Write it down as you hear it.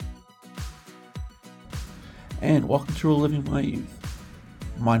and welcome to Reliving My Youth.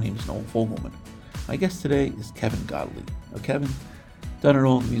 My name is Noel Fogelman. My guest today is Kevin Godley. Now, Kevin done it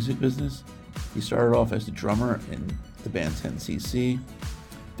all in the music business. He started off as the drummer in the band 10cc.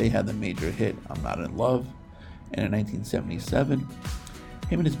 They had the major hit I'm Not in Love, and in 1977,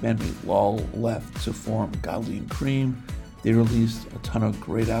 him and his bandmate Lol left to form Godley and Cream. They released a ton of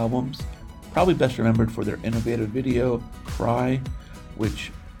great albums, probably best remembered for their innovative video, Cry,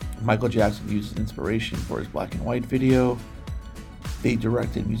 which Michael Jackson used as inspiration for his black and white video. They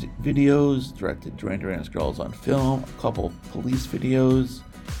directed music videos, directed Duran Duran's Girls on Film, a couple of Police videos.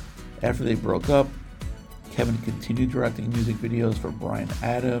 After they broke up, Kevin continued directing music videos for Bryan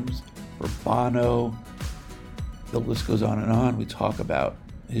Adams, for Bono. The list goes on and on. We talk about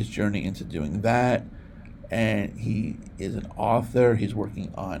his journey into doing that. And he is an author. He's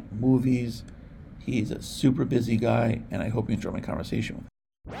working on movies. He's a super busy guy, and I hope you enjoy my conversation with him.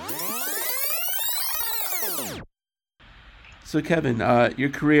 So Kevin, your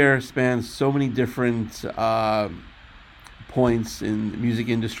career spans so many different points in the music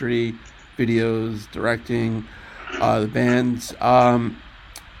industry, videos, directing, the bands.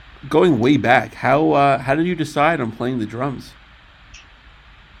 Going way back, how did you decide on playing the drums?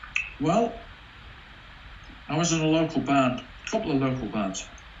 Well, I was in a local band, a couple of local bands,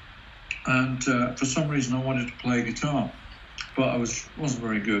 and for some reason I wanted to play guitar, but I wasn't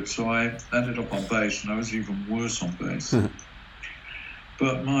very good, so I ended up on bass, and I was even worse on bass.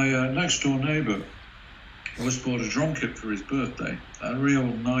 But my next door neighbour always bought a drum kit for his birthday, a real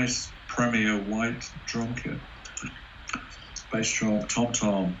nice Premier white drum kit, bass drum,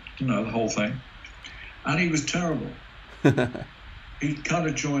 tom-tom, the whole thing, and he was terrible. He kind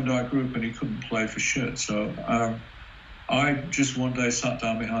of joined our group and he couldn't play for shit, so I just one day sat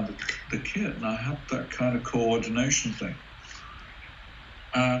down behind the kit and I had that kind of coordination thing,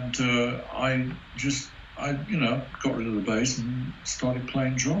 and I got rid of the bass and started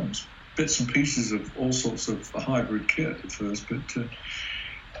playing drums, bits and pieces of all sorts of hybrid kit at first, but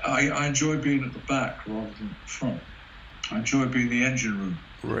I enjoy being at the back rather than the front. I enjoy being the engine room.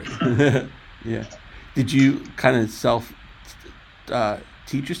 Right. Yeah. Did you kind of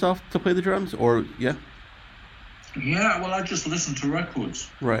teach yourself to play the drums, or yeah? Yeah, well, I just listened to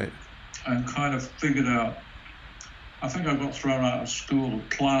records. Right. And kind of figured out. I think I got thrown out of school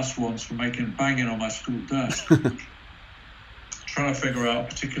class once for banging on my school desk, trying to figure out a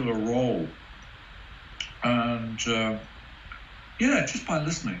particular role. And just by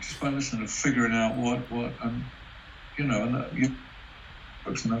listening and figuring out what and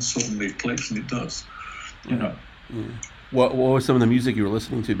then suddenly it clicks and it does, Yeah. What was some of the music you were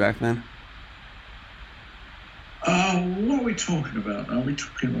listening to back then? What are we talking about now? We're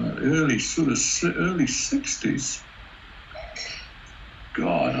talking about early 60s.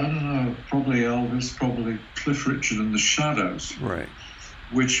 God, I don't know, probably Elvis, probably Cliff Richard and the Shadows. Right.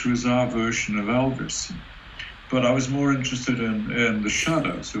 Which was our version of Elvis. But I was more interested in the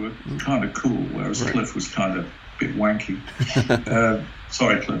Shadows, who were kind of cool, whereas right. Cliff was kind of a bit wanky.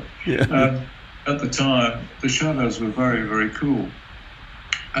 Sorry, Cliff. Yeah. At the time, the Shadows were very, very cool.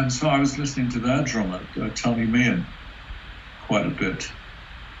 And so I was listening to their drummer, Tony Meehan, quite a bit.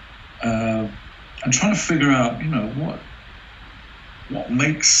 And trying to figure out,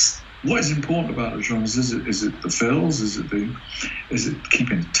 what is important about the drums? Is it the fills? Is it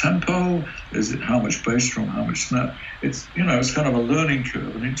keeping tempo? Is it how much bass drum, how much snare? It's it's kind of a learning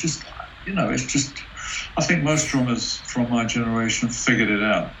curve, and I think most drummers from my generation figured it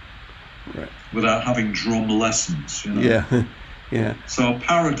out, right, without having drum lessons. Yeah. Yeah. So a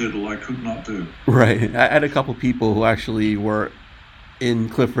paradiddle I could not do. Right. I had a couple people who actually were in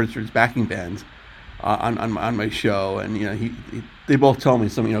Cliff Richard's backing band on my show, and they both told me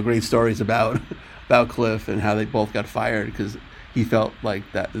some great stories about Cliff and how they both got fired because he felt like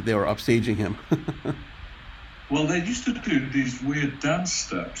that they were upstaging him. Well, they used to do these weird dance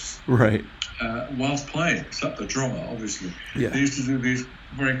steps, right, whilst playing, except the drummer, obviously. Yeah. They used to do these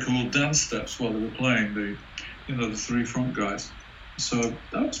very cool dance steps while they were playing, the three front guys. So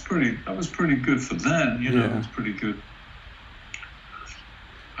that was pretty good for then. Yeah. It was pretty good.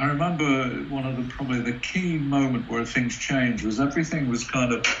 I remember probably the key moment where things changed was everything was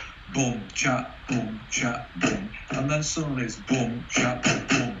kind of boom, chat, boom, and then suddenly it's boom, chat,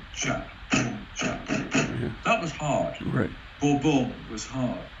 boom, chat, boom, chat, boom. Yeah. That was hard. Right. Boom was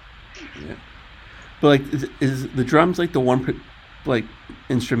hard. Yeah. But is the drums like the one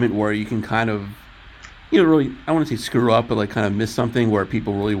instrument where you can kind of really, I want to say screw up, but kind of miss something where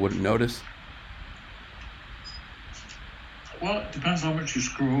people really wouldn't notice? Well, it depends how much you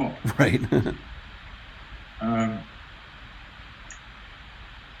screw up. Right.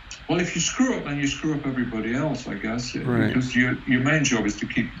 Well, if you screw up, then you screw up everybody else, I guess. Right. Because your main job is to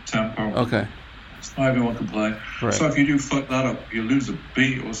keep the tempo. Okay. Not everyone can play. Right. So if you do fuck that up, you lose a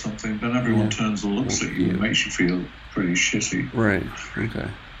beat or something, then everyone turns and looks at you and makes you feel pretty shitty. Right. Okay.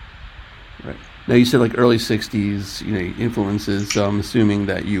 Right. Now you said like early '60s, influences. So I'm assuming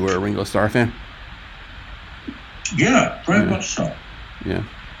that you were a Ringo Starr fan. Yeah, very much so. Yeah.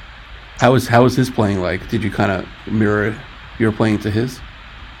 How was his playing like? Did you kind of mirror your playing to his?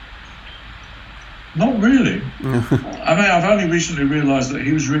 Not really. I mean, I've only recently realised that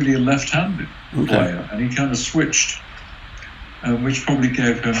he was really a left-handed player, and he kind of switched, which probably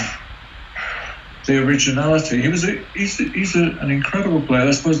gave him the originality. He's an incredible player.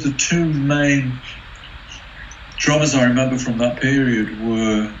 I suppose the two main drummers I remember from that period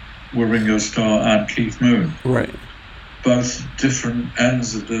were Ringo Starr and Keith Moon. Right. Both different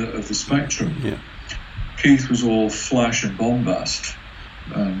ends of the spectrum. Yeah. Keith was all flash and bombast,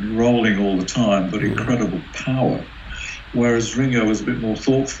 rolling all the time, but incredible power. Whereas Ringo was a bit more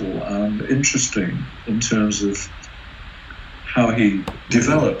thoughtful and interesting in terms of how he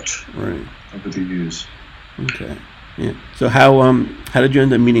developed over the years. Okay. Yeah. So how did you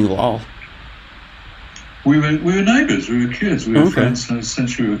end up meeting Lol? We were neighbours. We were kids. We were friends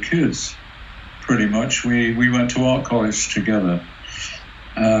since we were kids. Pretty much. We went to art college together.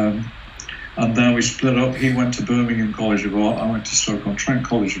 And then we split up. He went to Birmingham College of Art. I went to Stoke-on-Trent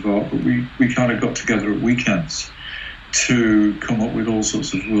College of Art. But we kind of got together at weekends to come up with all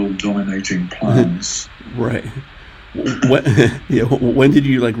sorts of world-dominating plans. Right. When did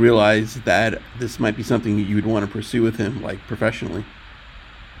you realize that this might be something you would want to pursue with him, professionally?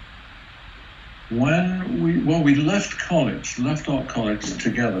 When we left art college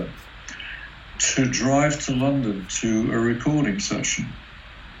together to drive to London to a recording session.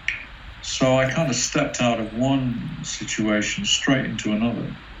 So I kind of stepped out of one situation straight into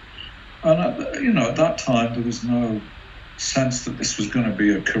another. And, at that time, there was no sense that this was going to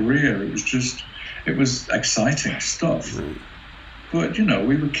be a career. It was exciting stuff. Right. But,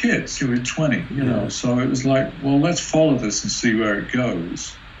 we were kids. We were 20, so it was like, well, let's follow this and see where it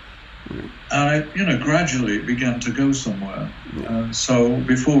goes. Right. And, gradually it began to go somewhere. And so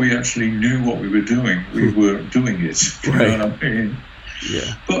before we actually knew what we were doing, we were doing it. You know what I mean?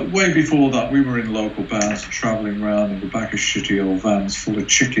 Yeah. But way before that, we were in local bands, travelling around in the back of shitty old vans full of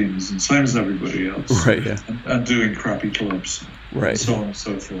chickens, and same as everybody else. Right. Yeah. And doing crappy clubs. Right. And so on and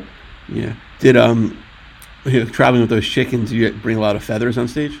so forth. Yeah. Did traveling with those chickens, you bring a lot of feathers on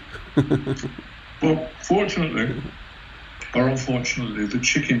stage? Well, fortunately, or unfortunately, the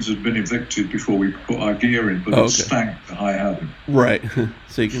chickens had been evicted before we put our gear in, but it stank to high heaven. Right.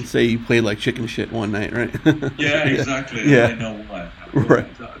 So you can say you played like chicken shit one night, right? Yeah, exactly. Yeah. I know why. Right.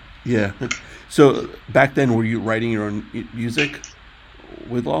 Yeah. So back then, were you writing your own music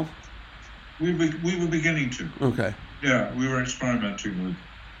with Lol? We were beginning to. Okay. Yeah, we were experimenting with.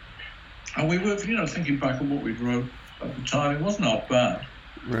 And we were, thinking back on what we wrote at the time. It wasn't all bad.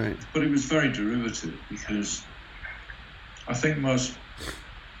 Right. But it was very derivative because I think most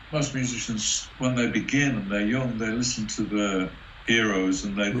musicians, when they begin and they're young, they listen to their heroes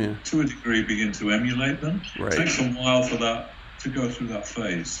and they, to a degree, begin to emulate them. Right. It takes a while for that to go through that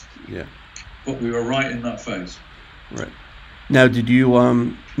phase. Yeah. But we were right in that phase. Right. Now, did you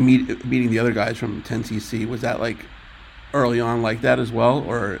meeting the other guys from 10cc? Was that early on like that as well,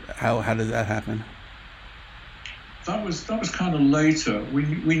 or how did that happen? That was kind of later. We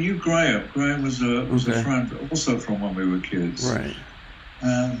knew Graham. Graham was a friend also from when we were kids. Right.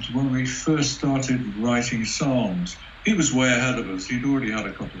 And when we first started writing songs, he was way ahead of us. He'd already had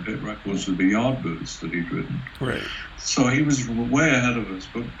a couple of hit records with the Yardbirds that he'd written. Right. So he was way ahead of us.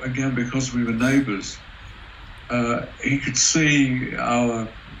 But again, because we were neighbours, he could see our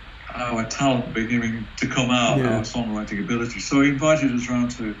talent beginning to come out, our songwriting ability. So he invited us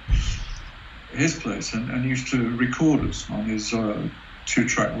round to his place and used to record us on his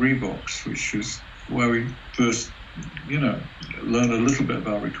 2-track Reeboks, which was where we first, learned a little bit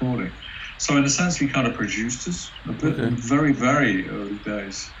about recording. So in a sense, he kind of produced us a bit in very, very early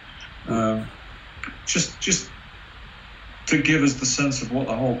days. Just to give us the sense of what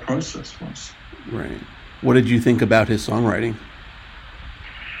the whole process was. Right. What did you think about his songwriting?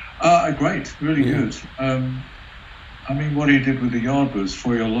 Great, really good. I mean, what he did with the Yardbirds,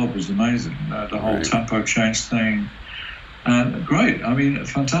 For Your Love, was amazing. The whole tempo change thing. And great. I mean,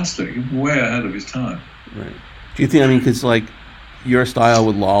 fantastic. Way ahead of his time. Right. Do you think, because your style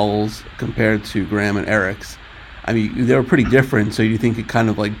with Lol's compared to Graham and Eric's, they were pretty different, so you think it kind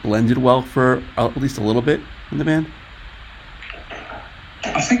of blended well for at least a little bit in the band?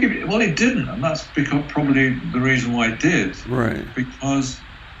 I think it didn't, and that's because probably the reason why it did. Right. Because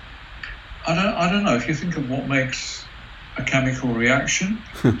I don't know. If you think of what makes a chemical reaction,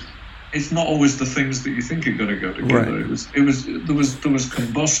 it's not always the things that you think are going to go together. Right. There was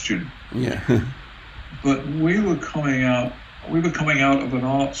combustion. Yeah. But we were coming out of an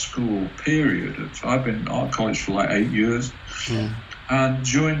art school period. I've been in art college for like 8 years. Yeah. And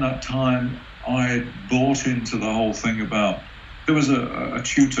during that time, I bought into the whole thing about, there was a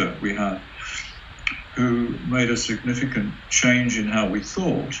tutor we had who made a significant change in how we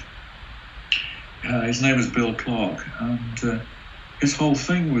thought. His name was Bill Clark, and his whole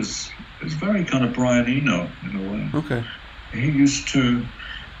thing was very kind of Brian Eno in a way. Okay. He used to,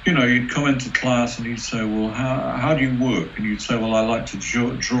 you'd come into class and he'd say, well, how do you work? And you'd say, well, I like to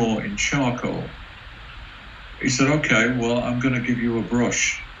draw in charcoal. He said, okay, well, I'm going to give you a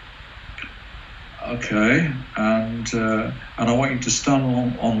brush. Okay, and I want you to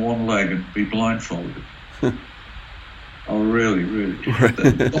stand on one leg and be blindfolded. Oh, really, really? Right.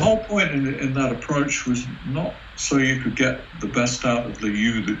 The whole point in that approach was not so you could get the best out of the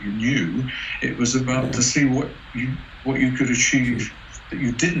you that you knew. It was about to see what you could achieve that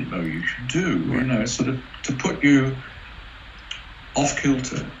you didn't know you could do. Right. Sort of to put you off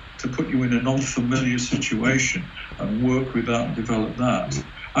kilter, to put you in an unfamiliar situation and work with that and develop that.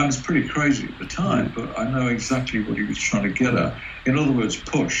 I was pretty crazy at the time, but I know exactly what he was trying to get at. In other words,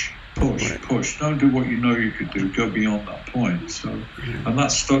 push. Push. Don't do what you know you could do. Go beyond that point. So, and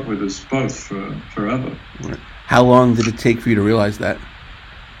that stuck with us both forever. Right. How long did it take for you to realize that?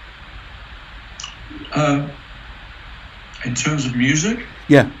 In terms of music?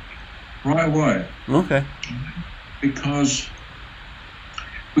 Yeah. Right away. Okay. Because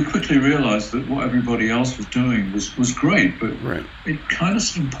we quickly realized that what everybody else was doing was great, but it kind of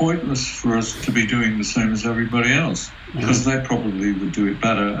seemed pointless for us to be doing the same as everybody else, because they probably would do it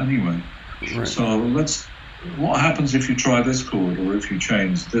better anyway. Right. So what happens if you try this chord, or if you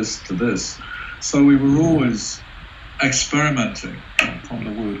change this to this? So we were always experimenting from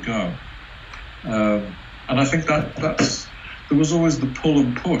the word go. And I think there was always the pull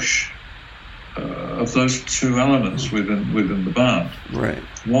and push of those two elements within the band. Right.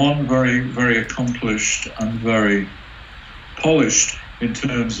 One very, very accomplished and very polished in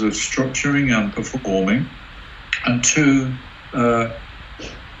terms of structuring and performing, and two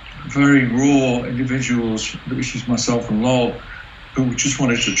very raw individuals, which is myself and Lol, who just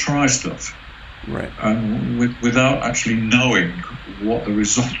wanted to try stuff. Right. And without actually knowing what the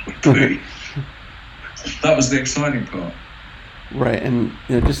result would be. That was the exciting part. Right, and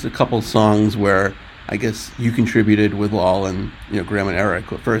just a couple songs where I guess you contributed with Lol and Graham and Eric.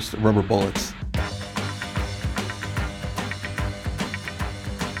 First, Rubber Bullets.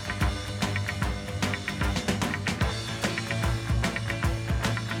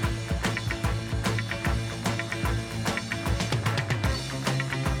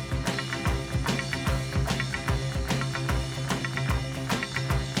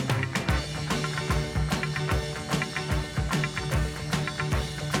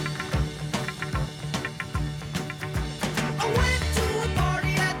 I went to a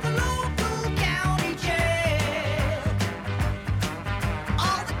party at the local gas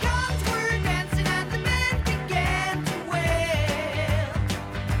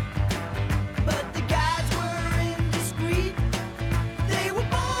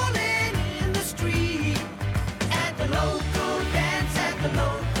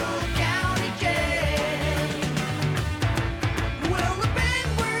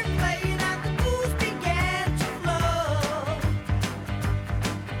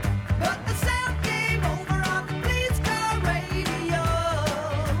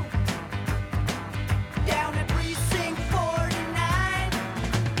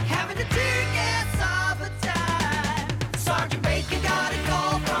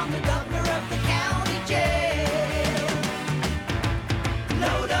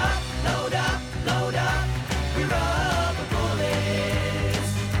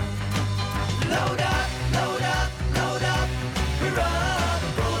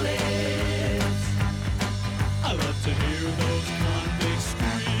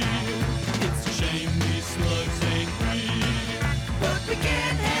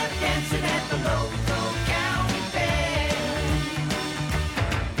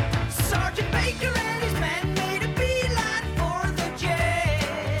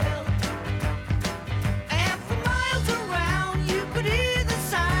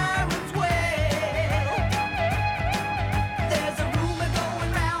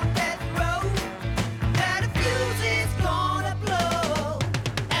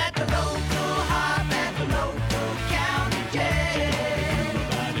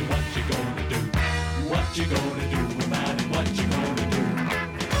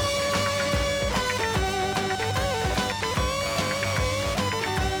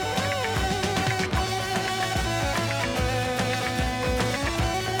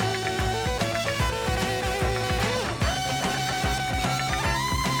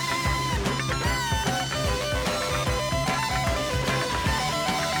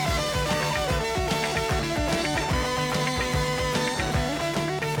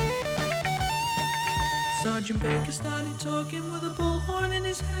talking with a bullhorn in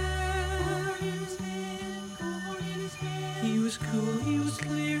his hand. He was cool, he was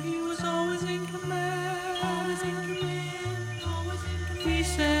clear, he was always in command. He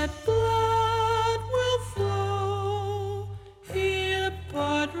said, blood will flow here,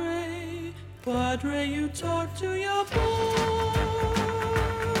 Padre. Padre, you talk to your boys.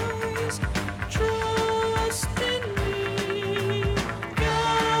 Trust in me.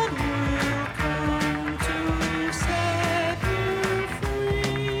 God will come to set you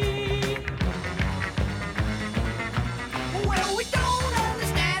free. Well, we don't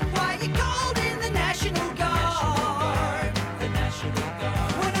understand why you called in the National Guard.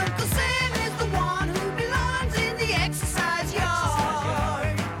 When Uncle Sam is the one who belongs in the exercise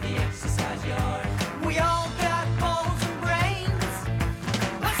yard. We all got balls and brains.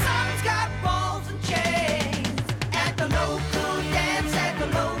 My son's got balls and chains. At the local dance, at the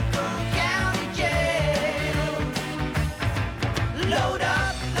local county jail. Load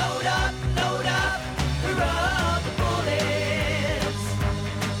up, load up, load up. We rub the bullets.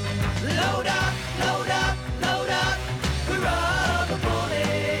 Load up, load up, load up. We rub the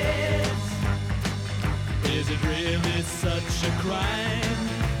bullets. Is it really such a crime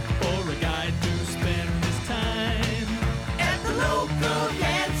for a guy to spend his time At the local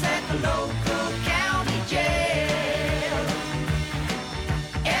dance, at the local county jail.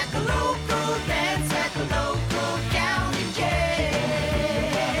 At the local dance, at the local county jail.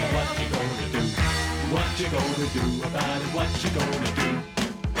 What you gonna do about it? What you gonna do?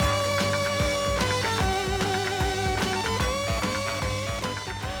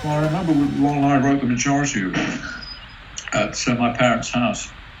 Well, I remember Lol and I wrote the majority of it at my parents'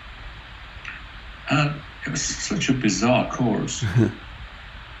 house. And it was such a bizarre chorus. Who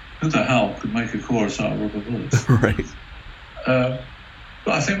the hell could make a chorus out of rubber bullets? Right. But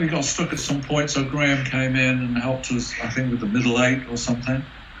I think we got stuck at some point, so Graham came in and helped us, I think, with the middle eight or something.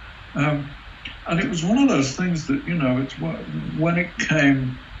 And it was one of those things that, you know, it's when it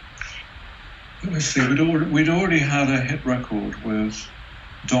came. Let me see. We'd already had a hit record with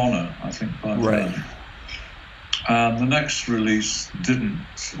Donna, I think, by then. Right. And the next release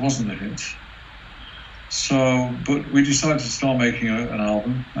wasn't a hit. So, but we decided to start making an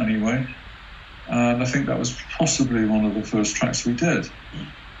album anyway. And I think that was possibly one of the first tracks we did.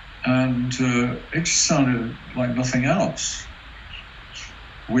 And it just sounded like nothing else,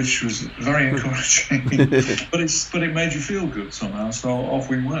 which was very encouraging. but it made you feel good somehow. So off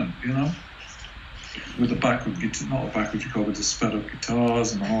we went, you know, with the backward guitar, not the backward guitar, with the sped up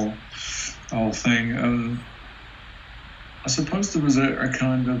guitars and the whole thing. And I suppose there was a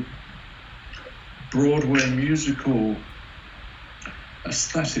kind of Broadway musical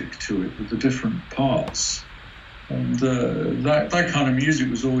aesthetic to it with the different parts. And that kind of music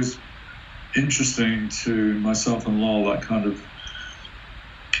was always interesting to myself and Lol, that kind of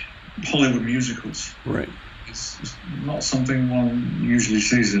Hollywood musicals. Right. It's not something one usually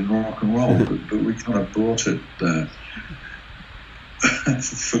sees in rock and roll, but we kind of brought it there.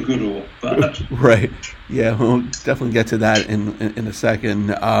 For good or bad. Right. Yeah, we'll definitely get to that in a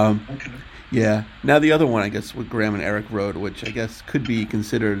second. Okay. Yeah. Now the other one, I guess, what Graham and Eric wrote, which I guess could be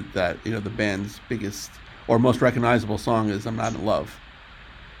considered that, you know, the band's biggest or most recognizable song is "I'm Not in Love."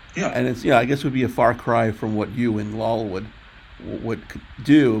 Yeah. And it's, I guess would be a far cry from what you and Lol would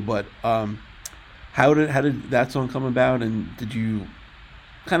do. But how did that song come about, and did you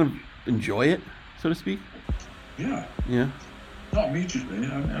kind of enjoy it, so to speak? Yeah. Yeah. Not immediately.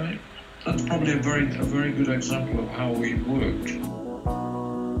 I mean, that's probably a very good example of how we worked.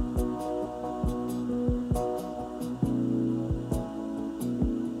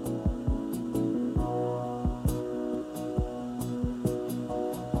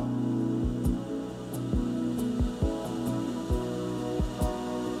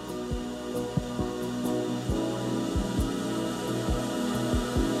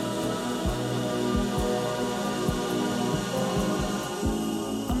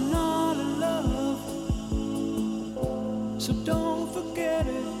 So don't forget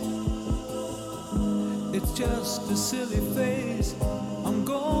it. It's just a silly phase I'm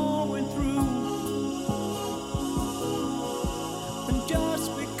going through. And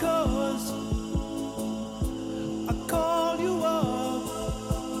just because I call you up,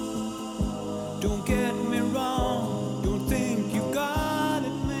 don't get me wrong, don't think you got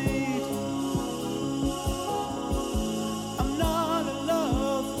it made. I'm not in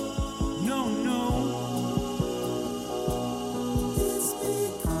love, no, no.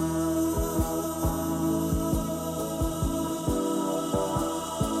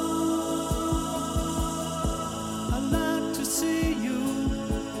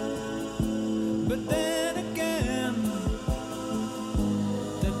 But then again,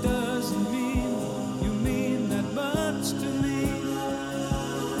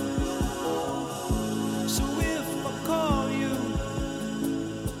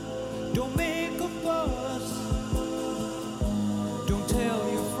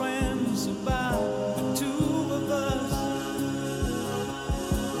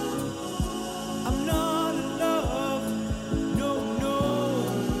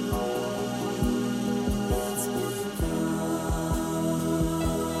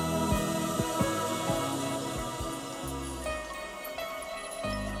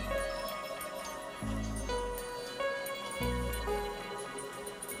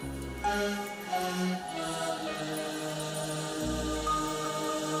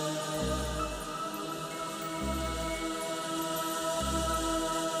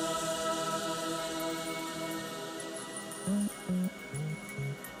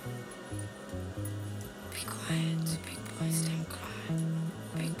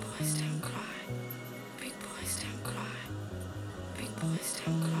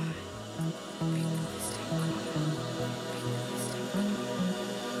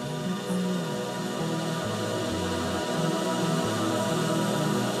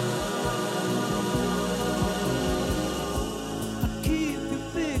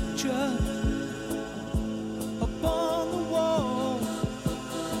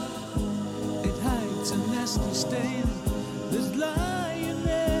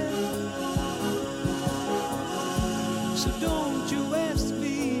 So don't you ask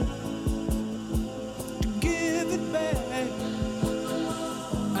me to give it back.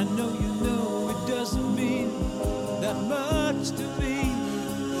 I know it doesn't mean that much to me.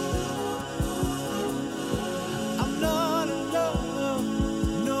 I'm not in love,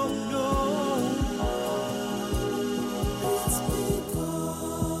 no, no. It's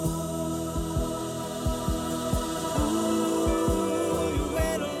ooh, you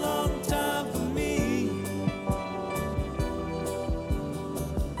wait a long time for me.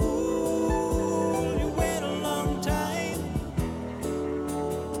 Ooh, you wait a long time.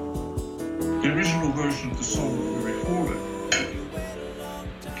 The original version of the song that we recorded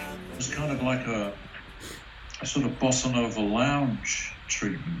was kind of like a sort of bossa nova lounge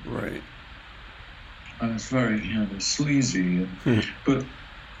treatment, Right. and it's very sleazy, and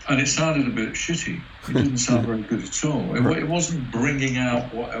it sounded a bit shitty. It didn't sound very good at all. It wasn't bringing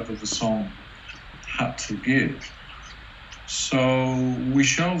out whatever the song had to give. So we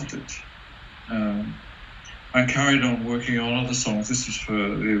shelved it. And carried on working on other songs. This is for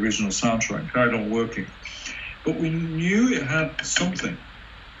the original soundtrack. Carried on working, but we knew it had something.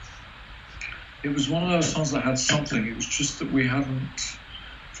 It was one of those songs that had something. It was just that we hadn't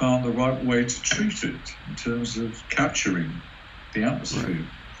found the right way to treat it in terms of capturing the atmosphere.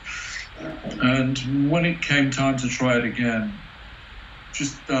 And when it came time to try it again,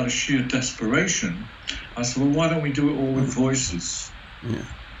 just out of sheer desperation, I said, well, why don't we do it all with voices? Yeah.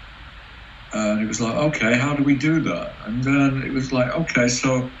 And it was like, okay, how do we do that? And then it was like, okay,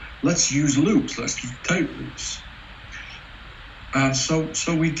 so let's use loops, let's use tape loops. And so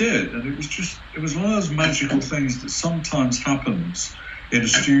we did, and it was one of those magical things that sometimes happens in a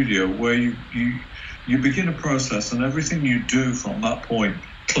studio where you begin a process and everything you do from that point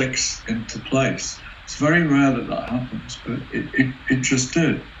clicks into place. It's very rare that happens, but it just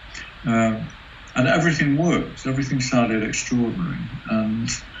did. And everything worked, everything sounded extraordinary, and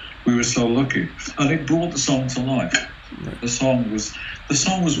we were so lucky, and it brought the song to life. Right. The song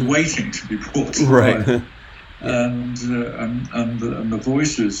was waiting to be brought to Right. life, and the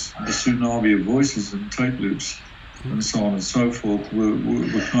voices, the tsunami of voices and tape loops, and so on and so forth, were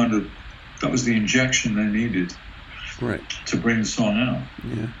kind of, that was the injection they needed, Right. to bring the song out.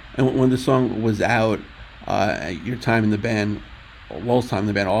 Yeah. And when the song was out, your time in the band, Lowell's time in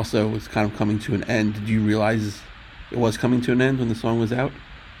the band, also was kind of coming to an end. Did you realize it was coming to an end when the song was out?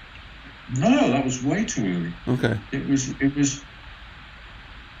 No, that was way too early. Okay. It was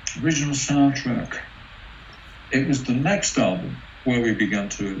original soundtrack. It was the next album where we began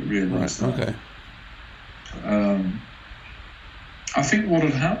to realize that. Okay. I think what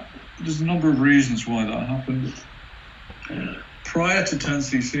had happened, there's a number of reasons why that happened. Prior to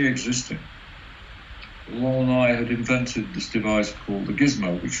 10cc existing, Lowell and I had invented this device called the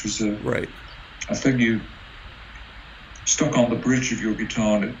Gizmo, which was a thing you stuck on the bridge of your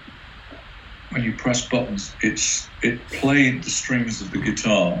guitar, and when you press buttons, it played the strings of the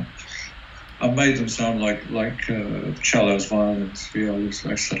guitar and made them sound like cellos, violins, violas,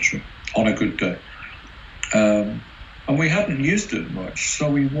 etc. on a good day. And we hadn't used it much, so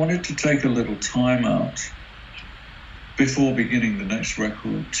we wanted to take a little time out before beginning the next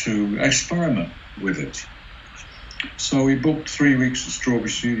record to experiment with it. So we booked 3 weeks at Strawberry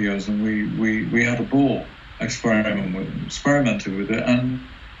Studios, and we had a ball experimenting with it, and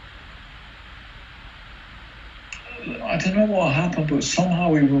I don't know what happened, but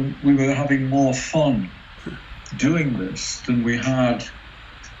somehow we were having more fun doing this than we'd had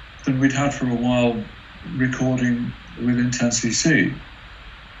for a while recording within 10cc.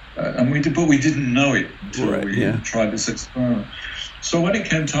 And we didn't know it until we tried this experiment. So when it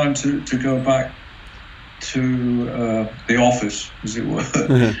came time to go back to the office, as it were,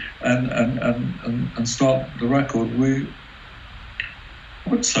 and start the record, I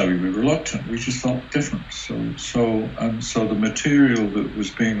would say we were reluctant. We just felt different. So the material that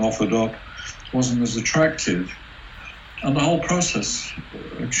was being offered up wasn't as attractive, and the whole process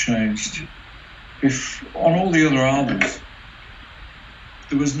changed. If on all the other albums,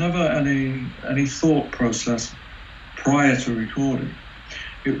 there was never any thought process prior to recording.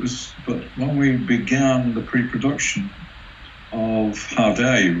 But when we began the pre-production of How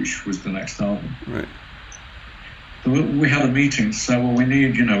Dare You, which was the next album, we had a meeting to say, well, we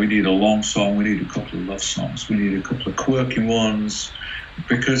need a long song, we need a couple of love songs, we need a couple of quirky ones,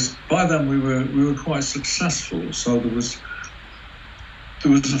 because by then we were quite successful. So there was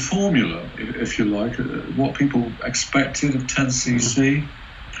a formula, if you like, what people expected of 10cc.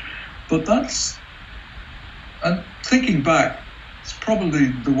 But and thinking back, it's probably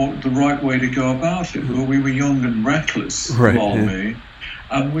the right way to go about it. But we were young and reckless, me,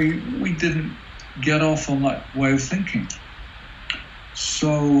 and we didn't get off on that way of thinking.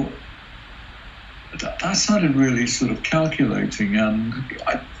 So that sounded really sort of calculating, and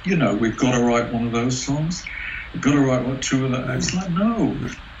we've got to write one of those songs. We've got to write two of that. It's like, no.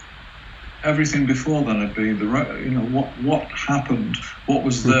 Everything before then had been what happened, what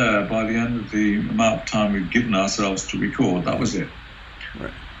was there by the end of the amount of time we'd given ourselves to record. That was it.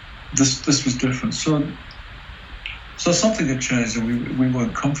 Right. This was different. So something had changed, and we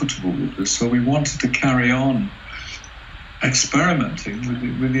weren't comfortable with this. So we wanted to carry on experimenting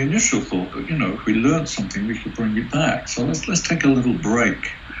with the initial thought that if we learned something, we could bring it back. So let's take a little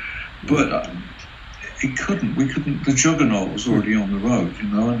break. But we couldn't. The juggernaut was already on the road,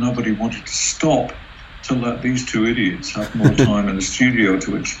 and nobody wanted to stop to let these two idiots have more time in the studio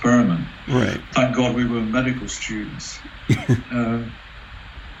to experiment. Right. Thank God we were medical students.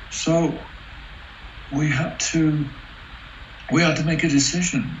 So we had to make a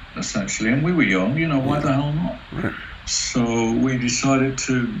decision, essentially, and we were young. Why the hell not? Right. So we decided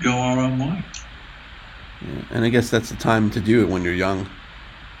to go our own way. Yeah. And I guess that's the time to do it when you're young.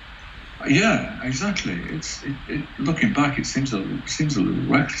 Yeah, exactly. Looking back, it seems a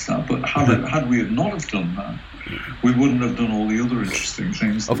little reckless now. But had we not have done that, we wouldn't have done all the other interesting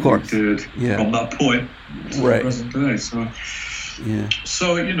things that we did from that point to the present day. So,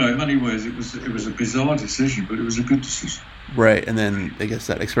 So in many ways, it was a bizarre decision, but it was a good decision. Right, and then I guess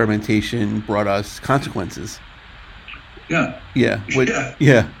that experimentation brought us consequences. Yeah. Yeah.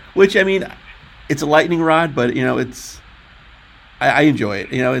 Which I mean, it's a lightning rod, but it's. I enjoy it.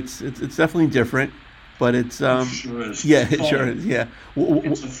 It's definitely different, but it's It sure is. yeah, it sure is. Yeah.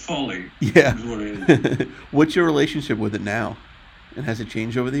 It's a folly. Yeah. Is what it is. What's your relationship with it now, and has it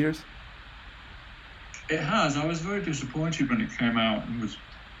changed over the years? It has. I was very disappointed when it came out and was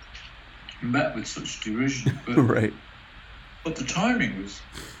met with such derision. But, right. But the timing was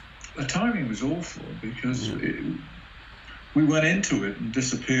awful because we went into it and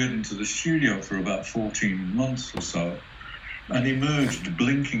disappeared into the studio for about 14 months or so, and emerged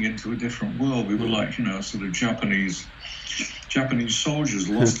blinking into a different world. We were like, sort of Japanese soldiers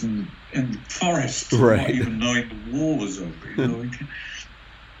lost in the forest, not even knowing the war was over.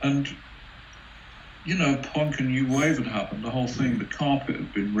 And punk and new wave had happened. The whole thing, the carpet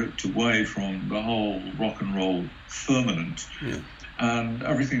had been ripped away from the whole rock and roll firmament, and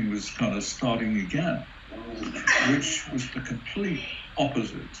everything was kind of starting again, which was the complete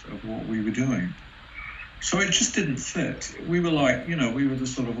opposite of what we were doing. So it just didn't fit. We were like, we were the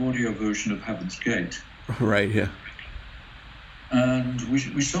sort of audio version of Heaven's Gate. Right, yeah. And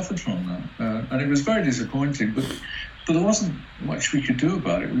we suffered from that. And it was very disappointing, but there wasn't much we could do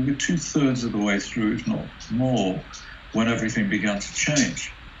about it. We were 2/3 of the way through, if not more, when everything began to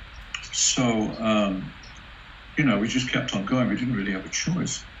change. So, we just kept on going. We didn't really have a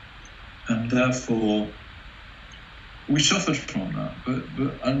choice. And therefore, we suffered from that,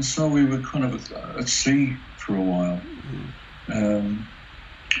 and so we were kind of at sea for a while,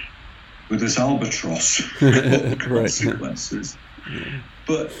 with this albatross of consequences.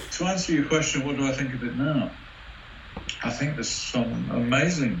 But to answer your question, what do I think of it now? I think there's some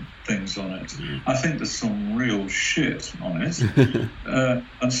amazing things on it. I think there's some real shit on it,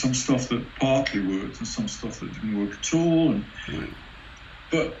 and some stuff that partly worked, and some stuff that didn't work at all.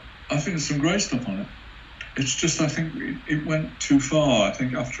 But I think there's some great stuff on it. It's just, I think it went too far. I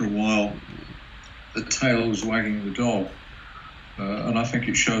think after a while, the tail was wagging the dog, and I think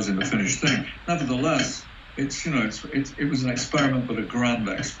it shows in the finished thing. Nevertheless, it was an experiment, but a grand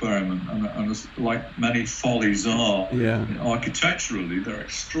experiment, and like many follies are. Yeah. Architecturally, they're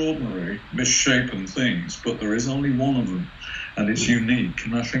extraordinary, misshapen things, but there is only one of them, and it's unique.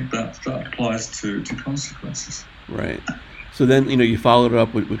 And I think that applies to consequences. Right. So then, you followed it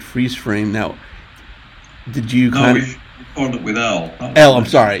up with Freeze Frame. Now, did you kind of... we followed it with L. I'm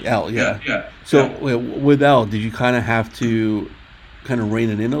sorry, L, yeah. Yeah. So with L, did you kind of have to kind of rein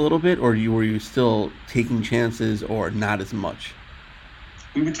it in a little bit, or were you still taking chances, or not as much?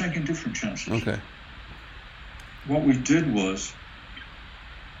 We were taking different chances. Okay. What we did was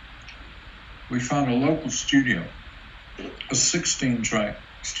we found a local studio, a 16-track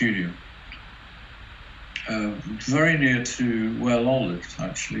studio, very near to where Lol lived,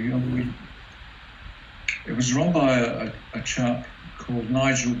 actually. It was run by a chap called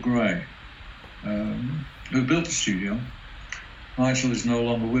Nigel Gray, who built the studio. Nigel is no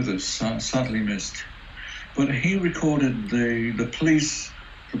longer with us, sadly missed. But he recorded the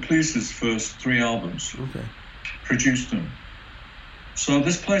Police's first 3 albums. Okay. Produced them. So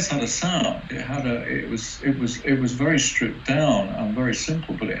this place had a sound. It was very stripped down and very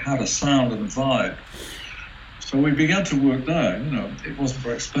simple, but it had a sound and a vibe. So we began to work there. You know, it wasn't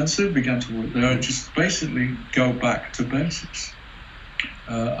very expensive. Began to work there and just basically go back to basics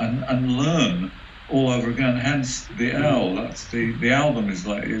and learn all over again. Hence the L. That's the album is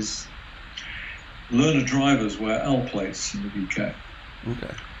Learner Drivers wear L plates in the UK.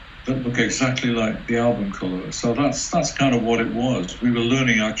 Okay. That look exactly like the album cover. So that's kind of what it was. We were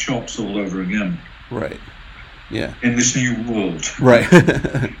learning our chops all over again. Right. Yeah. In this new world. Right.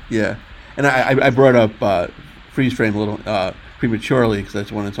 Yeah. And I brought up Freeze Frame a little prematurely because I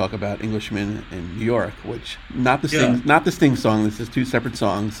just want to talk about Englishman in New York, which not the Sting song. This is two separate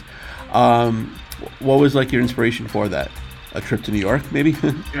songs. What was like your inspiration for that? A trip to New York, maybe?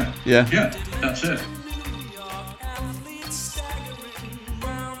 Yeah. Yeah. Yeah. That's it.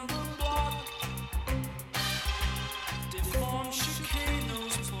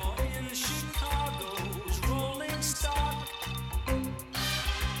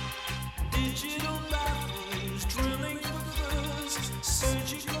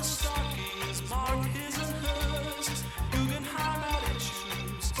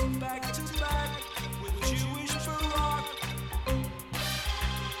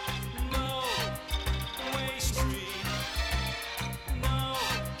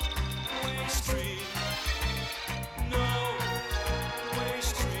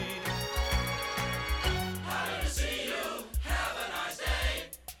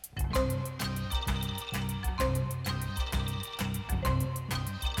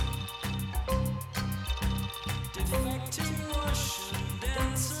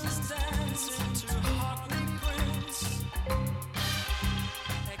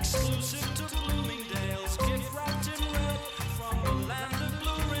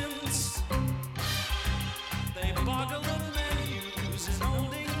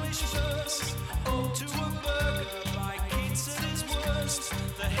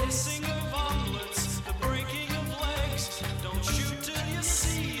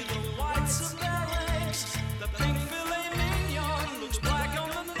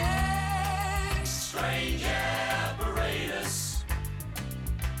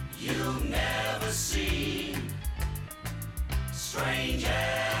 Strange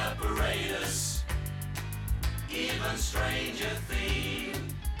apparatus, even stranger theme.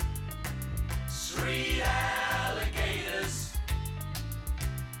 Street alligators,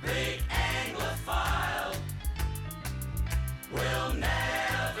 big anglophile, will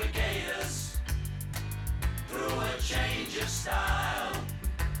navigate us through a change of style.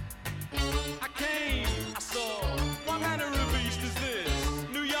 I came, I saw, what manner of beast is this?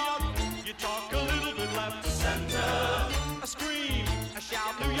 New York, you talk a little bit left to center. A scream, a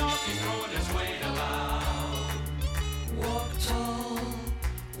shout, New York is throwing its weight about. Walk tall,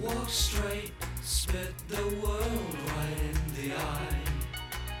 walk straight, spit the world right in the eye.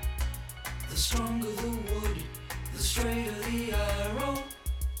 The stronger the wood, the straighter the arrow.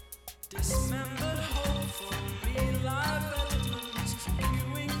 Dismembered hope for me, live elements,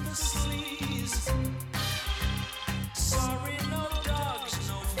 viewing the sleaze. Sorry, no dogs,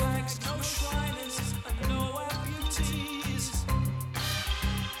 no fags, no shriners, and no amputees.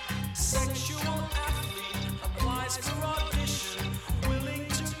 Sexual athlete applies for audition, willing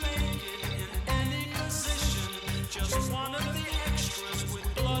to make it in any position. Just one of the extras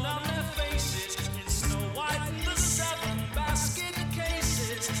with blood on their faces. In Snow White and the 7 basket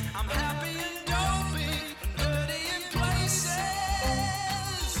cases. I'm happy and dopey and dirty in places.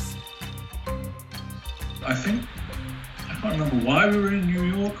 I can't remember why we were in New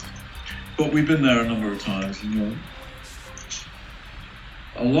York, but we've been there a number of times. You know,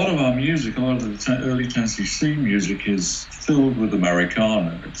 a lot of our music, a lot of the early Tennessee Steam music is filled with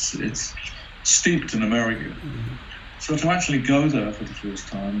Americana. It's steeped in America. So to actually go there for the first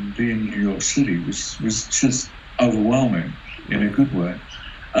time and be in New York City was just overwhelming in a good way.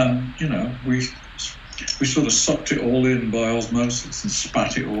 You know, we sort of sucked it all in by osmosis and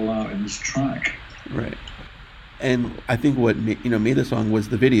spat it all out in this track. Right. And I think what made the song was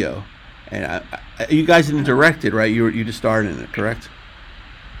the video. And you guys didn't direct it, right? You just starred in it, correct?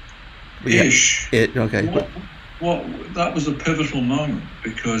 Ish. Okay. What that was a pivotal moment,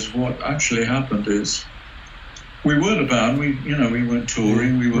 because what actually happened is we weren't a band. We weren't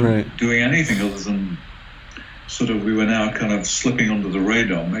touring. We weren't doing anything other than we were now kind of slipping under the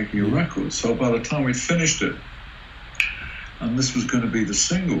radar, making a record. So by the time we finished it, and this was going to be the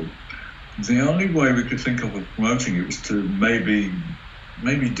single, the only way we could think of promoting it was to maybe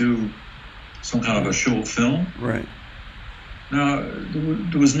do some kind of a short film. Right. Now,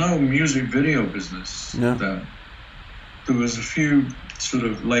 there was no music video business then. There was a few sort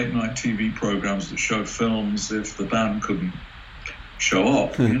of late night TV programs that showed films if the band couldn't show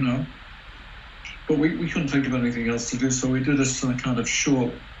up, you know. but we couldn't think of anything else to do, so we did a kind of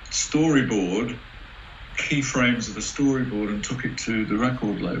short storyboard, keyframes of a storyboard, and took it to the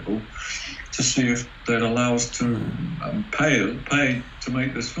record label to see if they'd allow us to pay to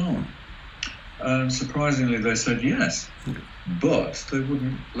make this film. And surprisingly, they said yes, but they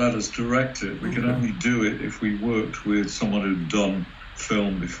wouldn't let us direct it. We could only do it if we worked with someone who'd done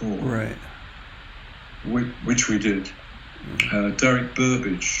film before, Right. which we did. Derek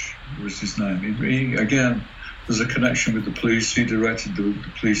Burbage was his name. He again, there's a connection with the police. He directed the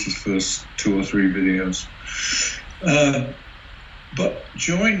police's first 2 or 3 videos. But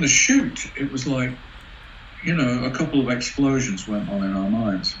during the shoot, it was like, a couple of explosions went on in our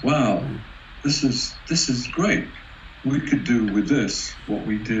minds. Wow, this is great. We could do with this what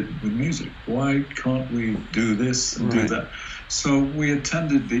we did with music. Why can't we do this and do that? So we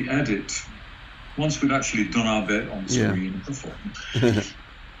attended the edit. Once we'd actually done our bit on screen and performed,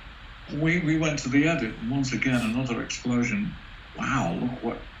 we went to the edit, and once again, another explosion. Wow, look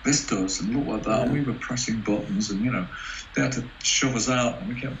what this does, and look what that. And we were pressing buttons, and they had to shove us out, and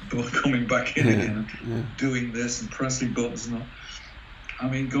we kept coming back in again and doing this and pressing buttons. And all. I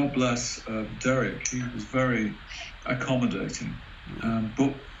mean, God bless Derek. He was very accommodating.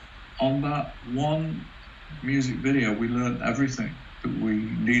 But on that one music video, we learned everything that we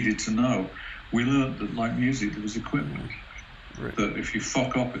needed to know. We learned that, like music, there was equipment. Right. That if you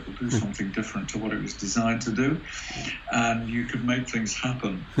fuck up, it'll do something different to what it was designed to do, and you could make things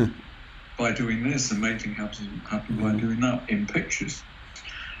happen by doing this, and make things happen by doing that in pictures.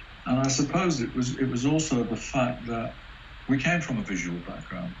 And I suppose it was also the fact that we came from a visual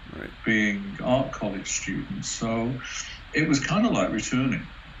background, being art college students, so it was kind of like returning,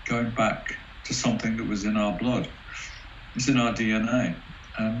 going back to something that was in our blood. It's in our DNA,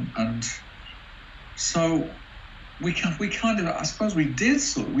 and so. We kind of, I suppose we did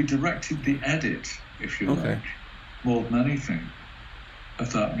we directed the edit, if you like, more than anything,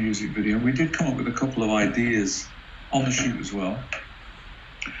 of that music video. We did come up with a couple of ideas on the shoot as well.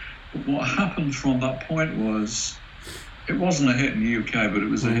 But what happened from that point was, it wasn't a hit in the UK, but it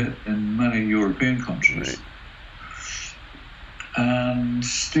was a hit in many European countries. Right. And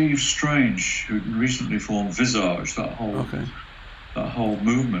Steve Strange, who recently formed Visage, that whole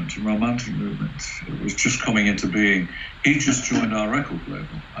movement, romantic movement, it was just coming into being. He just joined our record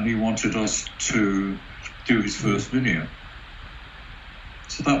label, and he wanted us to do his first video.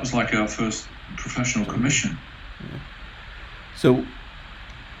 So that was like our first professional commission. Yeah. So,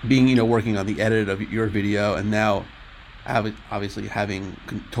 being working on the edit of your video, and now obviously having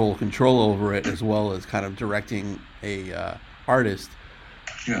total control over it, as well as kind of directing a artist.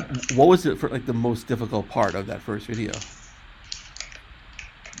 Yeah. What was it for the most difficult part of that first video?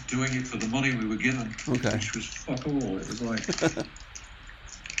 Doing it for the money we were given, which was fuck all. It was like,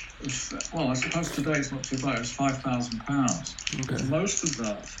 I suppose today it's not too bad. It was £5,000. Okay. Most of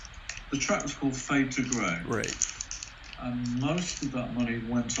that, the track was called Fade to Grey. Right. And most of that money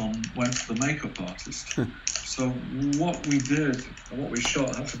went to the makeup artist. So what we did, what we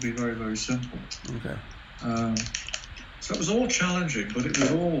shot, had to be very, very simple. Okay. So it was all challenging, but it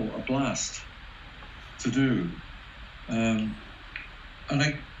was all a blast to do. And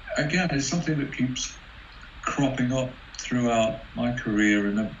again, it's something that keeps cropping up throughout my career,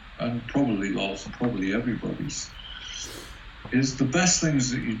 and probably everybody's, is the best things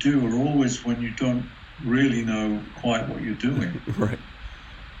that you do are always when you don't really know quite what you're doing. Right.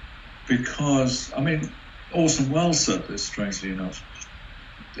 Because, Orson Welles said this, strangely enough.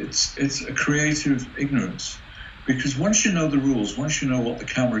 It's a creative ignorance. Because once you know the rules, once you know what the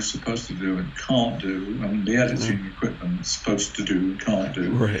camera is supposed to do and can't do, the editing equipment is supposed to do and can't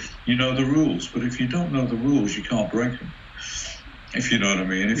do, you know the rules. But if you don't know the rules, you can't break them, if you know what I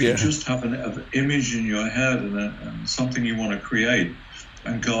mean. If you just have an image in your head and something you want to create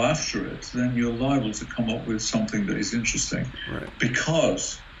and go after it, then you're liable to come up with something that is interesting,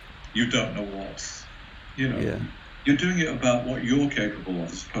 because you don't know what, You're doing it about what you're capable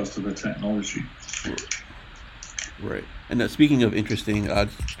of as opposed to the technology. Right. And speaking of interesting,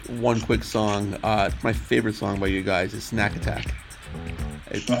 one quick song. My favorite song by you guys is Snack Attack.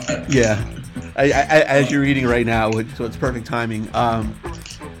 As you're reading right now, so it's perfect timing.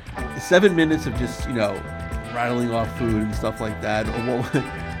 7 minutes of just, rattling off food and stuff like that.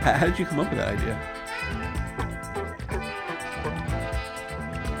 How did you come up with that idea?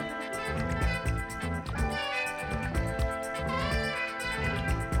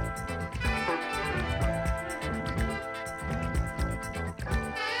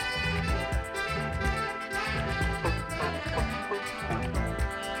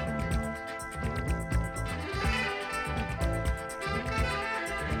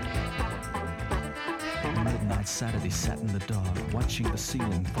 Saturday sat in the dark, watching the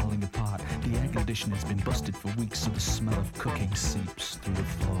ceiling falling apart. The air conditioner's been busted for weeks, so the smell of cooking seeps through the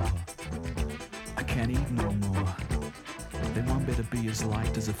floor. I can't eat no more. They want me to be as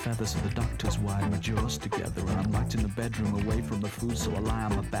light as a feather, so the doctors wire my jaws together. And I'm locked in the bedroom away from the food, so I lie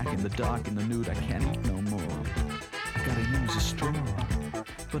on my back in the dark, in the nude. I can't eat no more. I gotta use a straw.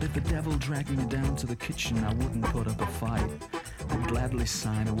 But if the devil dragged me down to the kitchen, I wouldn't put up a fight. I'd gladly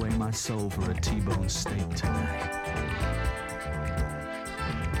sign away my soul for a T-bone steak tonight.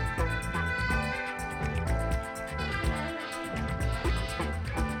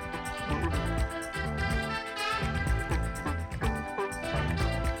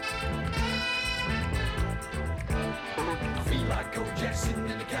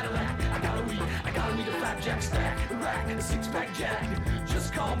 Jack stack, rack, and a six-pack jack.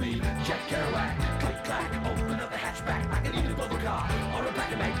 Just call me Jack Kerouac. Click clack, open up the hatchback. I can eat a bubble car or a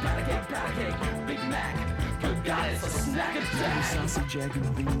pack of make, patty cake, Big Mac. Good God, it's a snack attack. Sausage, egg,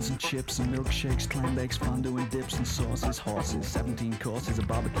 and beans and chips and milkshakes, clam bakes, fondue and dips and sauces, horses, 17 courses of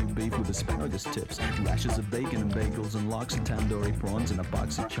barbecue beef with asparagus tips, rashes of bacon and bagels and lox and tandoori prawns and a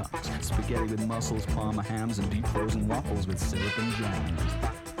box of chocks, spaghetti with mussels, parma hams and deep frozen waffles with syrup and jams.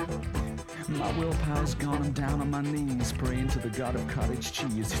 My willpower's gone, I'm down on my knees, praying to the god of cottage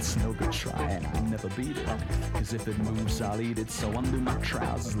cheese. It's no good trying, I'll never beat it, cause if it moves, I'll eat it. So undo my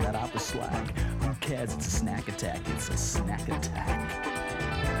trousers, let out the slack. Who cares, it's a snack attack, it's a snack attack.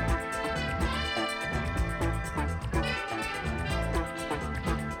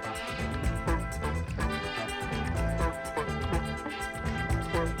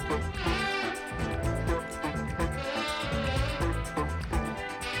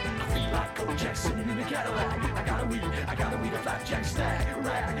 I gotta weed a flapjack stack,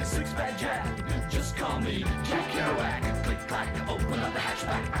 rack, a six-pack jack. Just call me Jack Kerouac. Click clack, open up the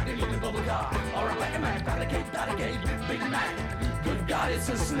hatchback. I can eat a bubble car or a pack of Mac, patty cake, Big Mac. Good God, it's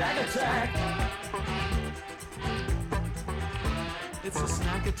a snack attack. It's a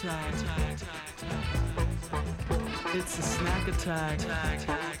snack attack. It's a snack attack.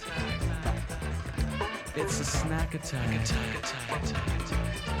 It's a snack attack.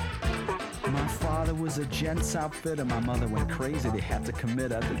 My father was a gents outfitter, my mother went crazy, they had to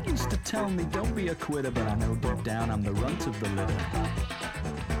commit her. They used to tell me, don't be a quitter, but I know deep down I'm the runt of the litter.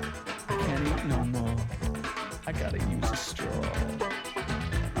 I can't eat no more, I gotta use a straw.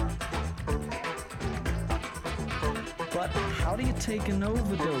 But how do you take an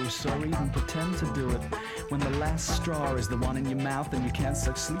overdose or even pretend to do it when the last straw is the one in your mouth and you can't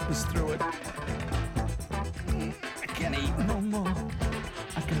suck sleepers through it? I can't eat no more,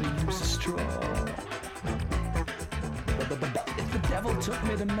 I gotta use a straw. If the devil took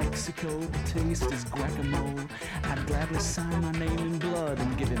me to Mexico to taste his guacamole, I'd gladly sign my name in blood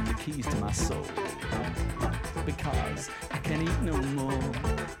and give him the keys to my soul. Because I can't eat no more,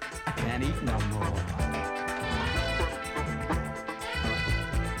 I can't eat no more.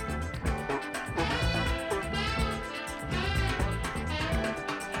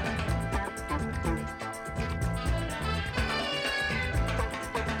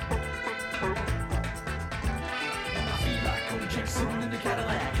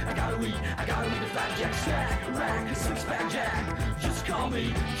 I gotta read a flapjack stack, rack, a six-pack jack. Just call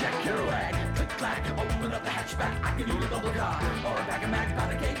me Jack Kerouac. Click clack, open up the hatchback. I can eat a bubble car or a pack of Mac,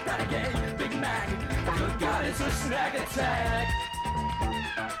 patty cake, Big Mac. Good God, it's a snack attack.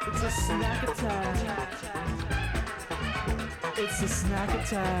 It's a snack attack. It's a snack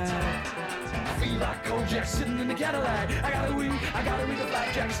attack. I feel like Kojak sitting in the Cadillac. I gotta read a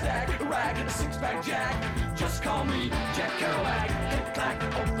flapjack stack, rack, and a six-pack jack. Just call me Jack Kerouac. Click clack,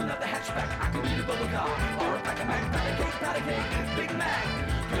 open up the hatchback. I can eat a bubble car or a pack of Mac, patty cake, Big Mac.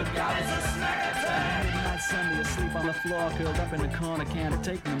 Good God, it's a snack attack. Midnight Sunday, asleep on the floor, curled up in the corner, can't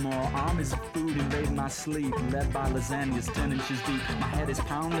take no more. Armies of food invade my sleep, led by lasagnas 10 inches deep. My head is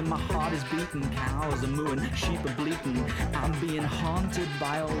pounding, my heart is beating, cows are mooing, sheep are bleating. I'm being haunted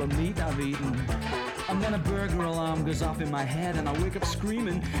by all the meat I've eaten. And then a burglar alarm goes off in my head, and I wake up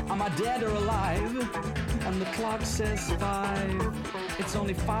screaming, am I dead or alive? And the clock says 5. It's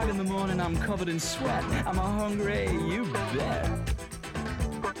only 5 in the morning, I'm covered in sweat. Am I hungry? You bet.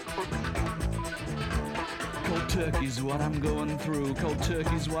 Cold turkey's what I'm going through, cold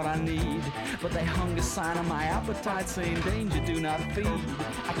turkey's what I need. But they hung a sign on my appetite saying, danger, do not feed.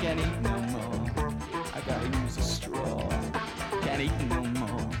 I can't eat no more, I gotta use a straw. Can't eat no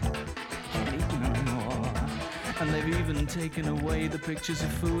more, can't eat no more. And they've even even taken away the pictures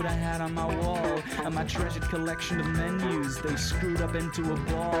of food I had on my wall and my treasured collection of menus. They screwed up into a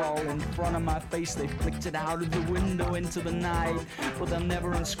ball in front of my face. They flicked it out of the window into the night. But they'll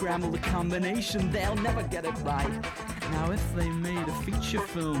never unscramble the combination. They'll never get it right. Now if they made a feature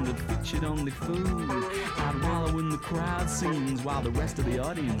film that featured only food, I'd wallow in the crowd scenes while the rest of the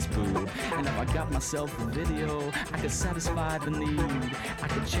audience booed. And if I got myself a video, I could satisfy the need. I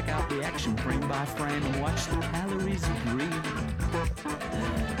could check out the action frame by frame and watch the calories agree.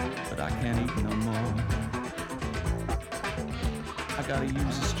 But I can't eat no more. I gotta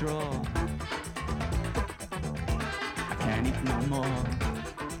use a straw. I can't eat no more.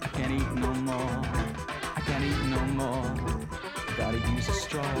 I can't eat no more. I can't eat no more. Gotta use a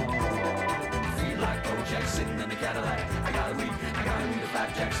straw. Feel like Bojack sitting in a Cadillac. I gotta read a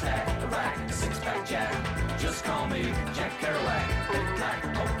flapjack stack, a rack, a six-pack jack. Just call me Jack Kerouac. Big black,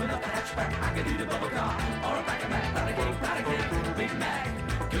 open up the hatchback. I could eat a bubble car or a pack of Mac. Pat a cake, Big Mac.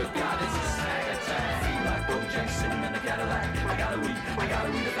 Good God, it's a snack attack. Feel like Bojack sitting in a Cadillac. I gotta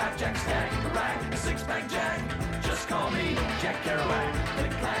read a flapjack stack, a rack, a six-pack jack. Just call me Jack Kerouac.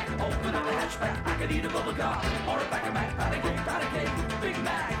 Big black, open up the hatchback. I could eat a bubble car or a pack of Mac. Pat a cake, Big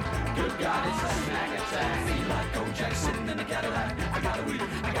Mac. Good God, it's a snack attack. Feel like Bojack sitting in a Cadillac. I gotta read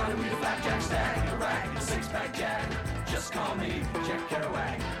a flapjack stack, a rack, a six-pack jack. Just call me Jack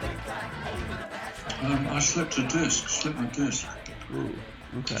Kerouac. Big black, open up the hatchback. I slipped my disc. Ooh,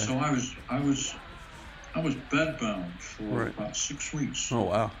 okay. So I was bedbound for Right. about 6 weeks. Oh,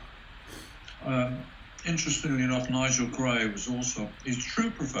 wow. Interestingly enough, Nigel Gray was also, his true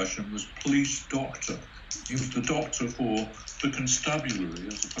profession was police doctor. He was the doctor for the constabulary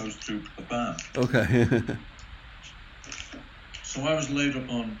as opposed to the band. Okay. So I was laid up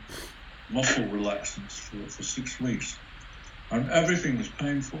on muscle relaxants for 6 weeks. And everything was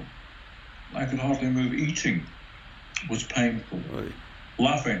painful. I could hardly move. Eating was painful. Oy.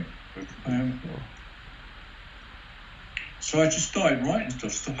 Laughing was painful. So I just started writing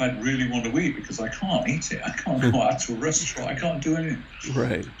stuff I really want to eat because I can't eat it. I can't go out to a restaurant. I can't do anything.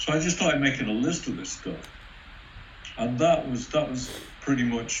 Right. So I just started making a list of this stuff. And that was pretty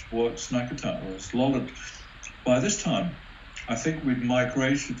much what Snack Attack was. By this time, I think we'd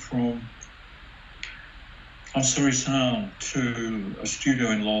migrated from Surrey Sound to a studio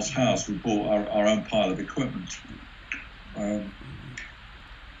in Lol's house. We bought our own pile of equipment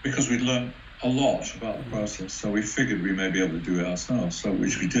because we'd learned a lot about the process, so we figured we may be able to do it ourselves, so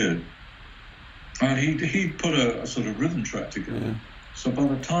which we did. And he put a sort of rhythm track together. Yeah. So by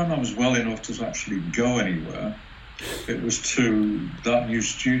the time I was well enough to actually go anywhere, it was to that new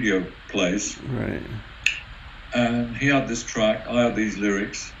studio place. Right. And he had this track, I had these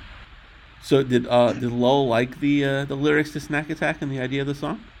lyrics. So did Lowell like the lyrics to Snack Attack and the idea of the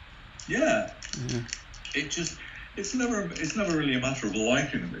song? Yeah. Yeah. It's never really a matter of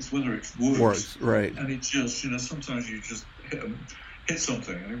liking them. It's whether it works. Works, right. And it just, sometimes you just hit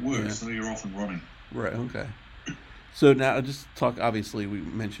something and it works, and you're off and running. Right, okay. So now just talk, obviously we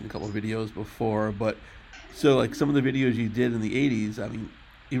mentioned a couple of videos before, but so like some of the videos you did in the 80s, I mean,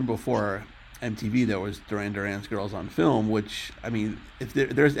 even before MTV there was Duran Duran's Girls on Film, which, I mean, if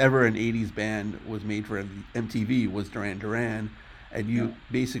there's ever an 80s band was made for MTV was Duran Duran, and you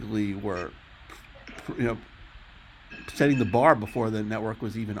basically were, setting the bar before the network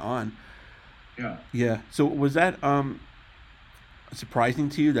was even on. Yeah. Yeah. So was that surprising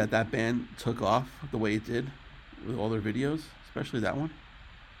to you that band took off the way it did with all their videos, especially that one?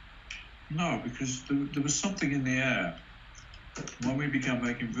 No, because there was something in the air. When we began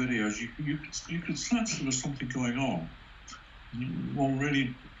making videos, you could sense there was something going on. One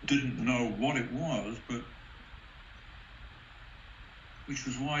really didn't know what it was, but which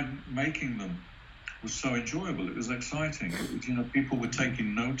was why making them was so enjoyable. It was exciting. It was, people were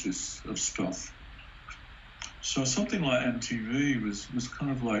taking notice of stuff. So something like MTV was kind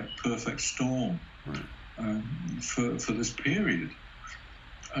of like perfect storm for this period.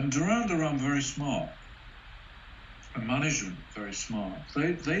 And Duran Duran very smart, and management very smart.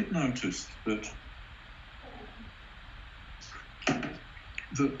 They'd noticed that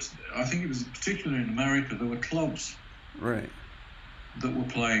I think it was particularly in America, there were clubs that were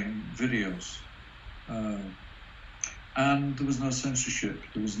playing videos. And there was no censorship.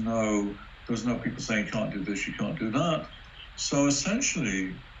 There was no people saying you can't do this, you can't do that. So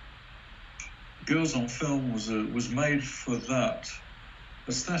essentially, Girls on Film was made for that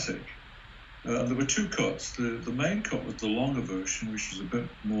aesthetic. There were two cuts. The main cut was the longer version, which was a bit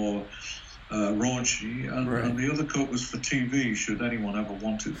more raunchy, and the other cut was for TV, should anyone ever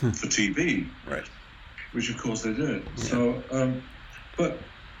want it for TV. Right. Which of course they did. Yeah. So, but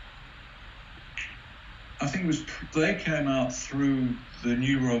I think they came out through the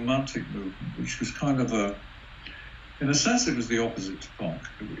New Romantic movement, which was kind of in a sense, it was the opposite to punk.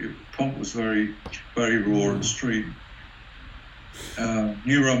 Punk was very, very raw and street.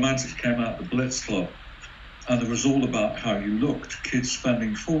 New Romantics came out the Blitz Club, and it was all about how you looked. Kids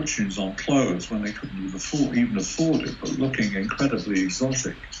spending fortunes on clothes when they couldn't even afford it, but looking incredibly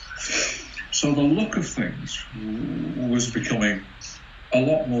exotic. So the look of things was becoming a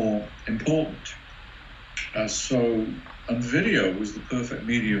lot more important. And video was the perfect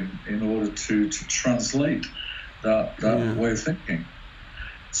medium in order to translate that way of thinking.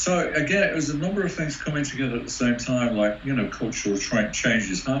 So again, it was a number of things coming together at the same time, like, cultural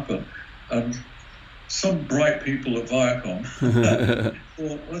changes happen. And some bright people at Viacom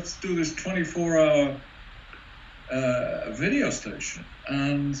thought, let's do this 24-hour video station.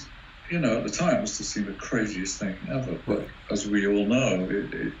 And, at the time, it must have seemed the craziest thing ever. But as we all know,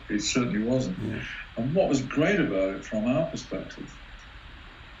 it certainly wasn't. Yeah. And what was great about it from our perspective,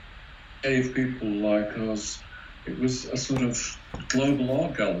 gave people like us, it was a sort of global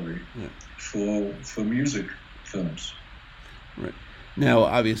art gallery for music films. Right. Now,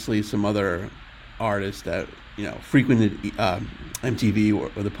 obviously, some other artists that, frequented MTV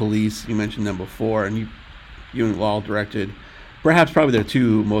or the Police, you mentioned them before, and you and Lal directed probably their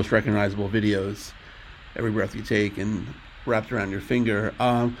two most recognizable videos, Every Breath You Take and Wrapped Around Your Finger.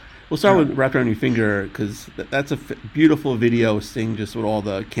 We'll start with Wrapped Around Your Finger, because that's a beautiful video, seeing just with all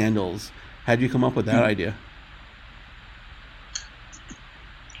the candles. How did you come up with that idea?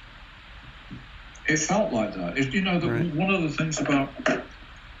 It felt like that. One of the things about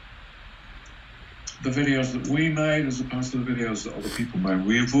the videos that we made as opposed to the videos that other people made,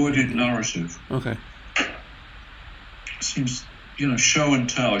 we avoided narrative. Okay. It seems, show and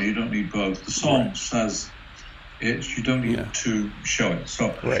tell, you don't need both. The song says it, you don't need to show it.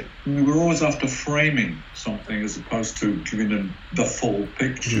 So we were always after framing something as opposed to giving them the full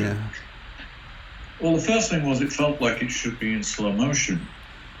picture. Yeah. Well, the first thing was it felt like it should be in slow motion.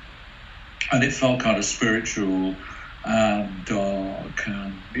 And it felt kind of spiritual and dark,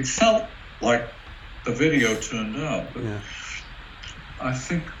 and it felt like the video turned out. But I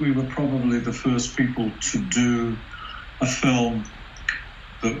think we were probably the first people to do a film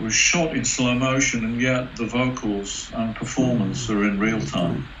that was shot in slow motion, and yet the vocals and performance are in real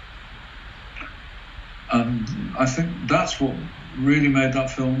time. And I think that's what really made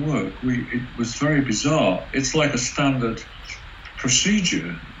that film work. It was very bizarre. It's like a standard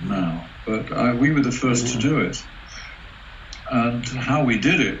procedure now, but we were the first to do it. And how we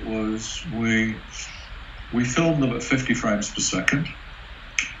did it was we filmed them at 50 frames per second,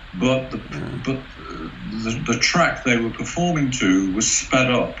 but the track they were performing to was sped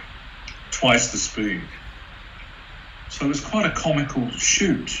up twice the speed. So it was quite a comical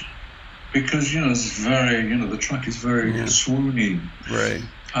shoot, because this is very, the track is very swoony, right,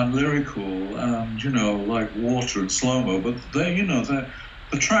 and lyrical, and like water and slow-mo, but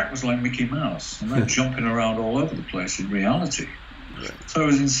the track was like Mickey Mouse, and they're jumping around all over the place in reality. Right. So it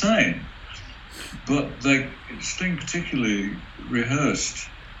was insane. But Sting particularly rehearsed,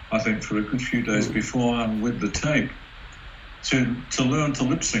 I think, for a good few days beforehand with the tape to learn to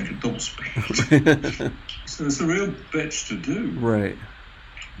lip sync at double speed. So it's a real bitch to do. Right.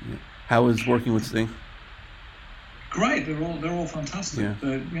 Yeah. How was working with Sting? Great. They're all fantastic.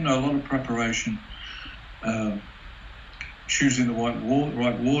 Yeah. A lot of preparation. Choosing the right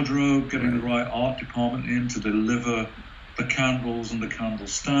wardrobe, getting the right art department in to deliver the candles and the candle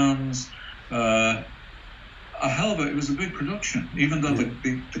stands. A hell of it was a big production, even though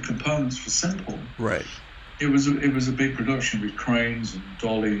the components were simple. Right. It was a big production with cranes and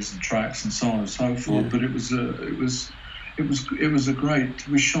dollies and tracks and so on and so forth. But it was a great.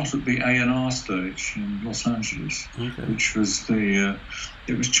 We shot at the A&R stage in Los Angeles, which was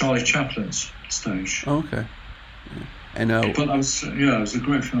it was Charlie Chaplin's stage. Okay. Yeah. And but it was a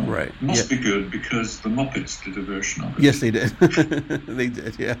great film. Right. It must be good, because the Muppets did a version of it. Yes, they did. They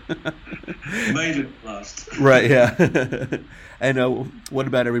did, yeah. Made it last. Right, yeah. And what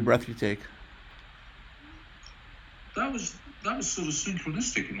about Every Breath You Take? That was sort of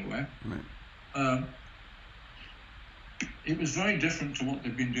synchronistic in a way. Right. It was very different to what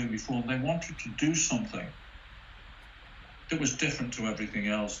they'd been doing before, and they wanted to do something that was different to everything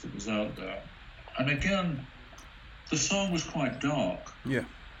else that was out there. And again, the song was quite dark. Yeah.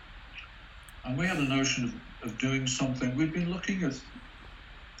 And we had a notion of doing something. We'd been looking at,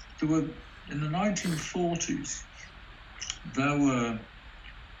 in the 1940s, there were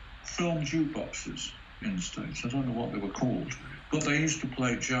film jukeboxes in the States. I don't know what they were called, but they used to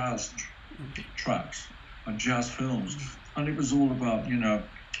play jazz tracks and jazz films. And it was all about,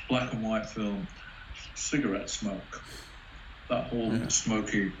 black and white film, cigarette smoke, that whole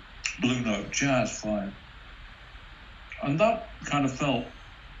smoky blue note jazz vibe. And that kind of felt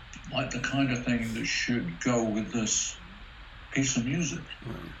like the kind of thing that should go with this piece of music.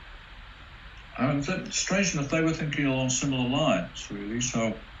 And strange enough, they were thinking along similar lines, really.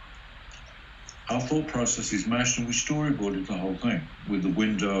 So our thought processes meshed, and we storyboarded the whole thing with the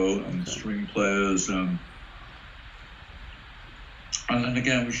window and string players. And then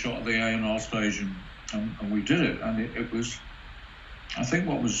again, we shot at the A&R stage, and we did it. And it was, I think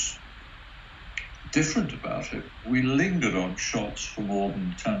what was different about it, we lingered on shots for more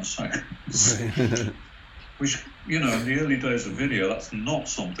than 10 seconds. Right. Which, you know, in the early days of video, that's not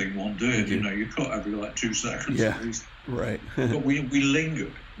something one did. You know, you cut every 2 seconds at least. Right. But we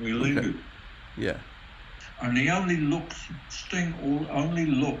lingered. We lingered. Okay. Yeah. And he only looks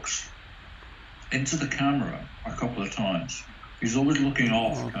into the camera a couple of times. He's always looking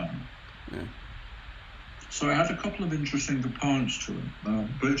off camera. Yeah. So it had a couple of interesting components to it,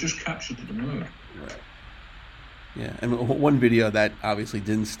 but it just captured the mood. Right. Yeah, and one video that obviously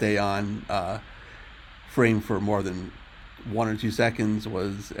didn't stay on frame for more than 1 or 2 seconds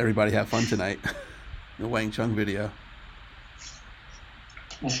was "Everybody Have Fun Tonight," the Wang Chung video.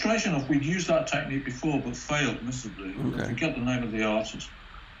 Well, strange enough, we'd used that technique before, but failed miserably. Okay. I forget the name of the artist.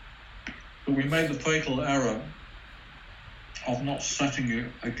 But we made the fatal error of not setting it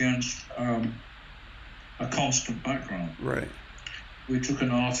against a constant background. Right. We took an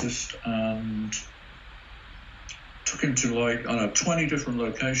artist and took him to 20 different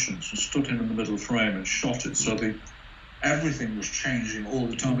locations and stood him in the middle frame and shot it. So everything was changing all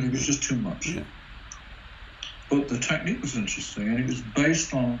the time, and it was just too much. Yeah. But the technique was interesting, and it was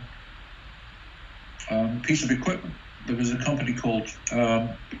based on a piece of equipment. There was a company called,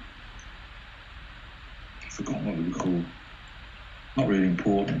 I've forgotten what they were called. Not really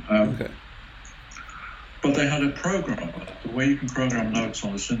important. Okay. But they had a programmer, the way you can program notes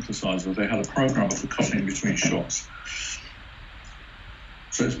on a synthesizer, they had a programmer for cutting between shots.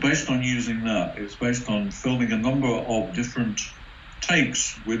 So it's based on using that. It's based on filming a number of different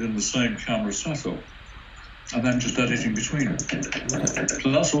takes within the same camera setup, and then just editing between them.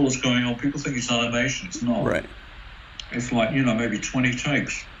 So that's all that's going on. People think it's animation. It's not. Right. It's like, maybe 20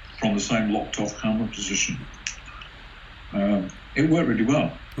 takes from the same locked-off camera position. It worked really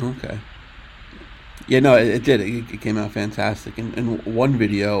well. Okay. Yeah, no, it did. It came out fantastic. And one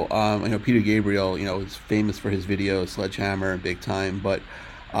video, I know Peter Gabriel, is famous for his video Sledgehammer and Big Time, but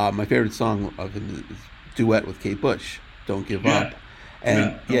my favorite song of him is duet with Kate Bush, Don't Give Up.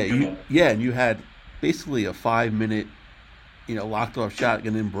 And and you had basically a 5-minute, locked off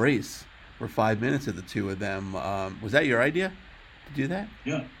shotgun embrace for 5 minutes of the two of them. Was that your idea to do that?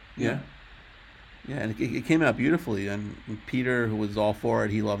 Yeah. Yeah, and it came out beautifully. And Peter, who was all for it,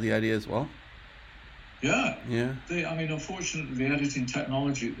 he loved the idea as well. Yeah. Yeah. Unfortunately, the editing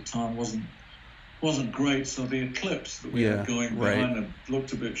technology at the time wasn't great, so the eclipse that we had going behind them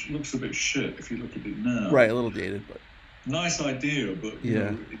looks a bit shit if you look at it now. Right, a little dated, but nice idea, but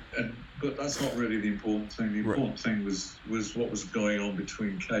but that's not really the important thing. The important thing was what was going on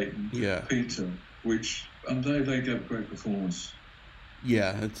between Kate and Peter, and they gave a great performance.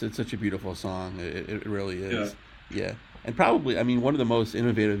 Yeah, it's such a beautiful song. It really is. Yeah. And probably, one of the most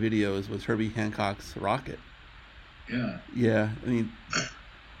innovative videos was Herbie Hancock's Rocket. Yeah. Yeah.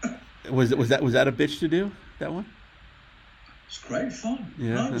 Was that a bitch to do, that one? It's great fun.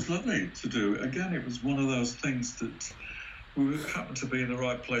 Yeah. No, it was lovely to do. Again, it was one of those things that we happened to be in the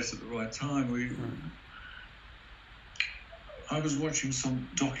right place at the right time. I was watching some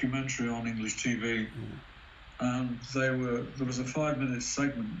documentary on English TV, and there was a 5-minute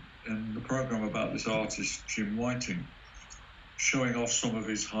segment in the program about this artist, Jim Whiting, showing off some of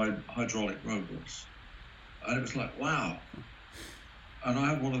his hydraulic robots. And it was like, wow. And I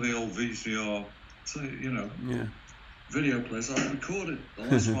had one of the old VCR, video players. I recorded the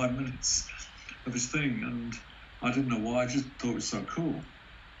last 5 minutes of his thing, and I didn't know why. I just thought it was so cool.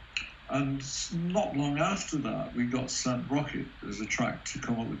 And not long after that, we got sent Rocket as a track to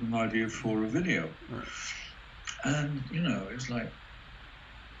come up with an idea for a video. Right. And, it's like,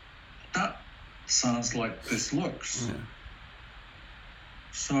 that sounds like this looks. Yeah.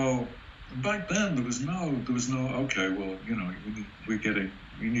 So back then there was no okay, well,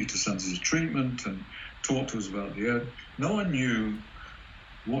 you need to send us a treatment and talk to us about the ed. No one knew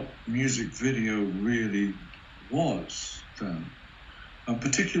what music video really was then. And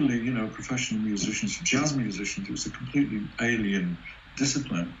particularly, professional musicians, jazz musicians, it was a completely alien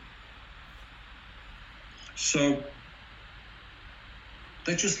discipline. So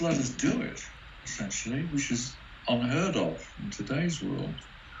they just let us do it, essentially, which is unheard of in today's world.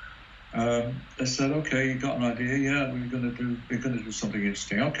 They said, okay, you got an idea? Yeah, we're going to do something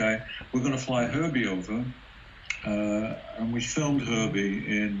interesting. Okay, we're going to fly Herbie over, and we filmed Herbie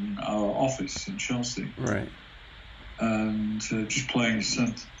in our office in Chelsea, Right. and just playing a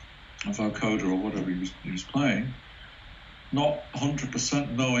synth, a vocoder or whatever he was playing, not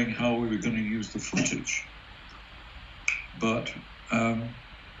 100% knowing how we were going to use the footage, but.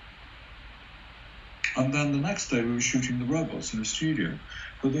 And then the next day we were shooting the robots in the studio.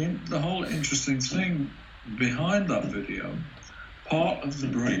 But the whole interesting thing behind that video, part of the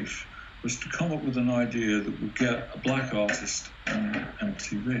brief, was to come up with an idea that would get a black artist on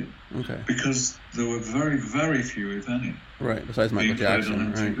MTV. Okay. Because there were very, very few, if any. Right, besides Michael being played Jackson.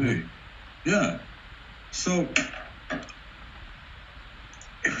 on MTV. Right. Yeah. So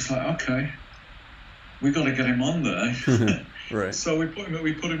it was like, okay, we got to get him on there. Right. So we put him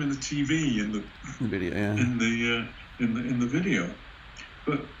in the TV in the video, yeah. in the video,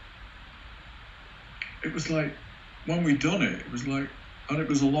 but it was like when we done it, it was like, and it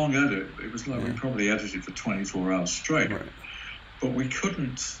was a long edit. It was like we probably edited for 24 hours straight, Right. but we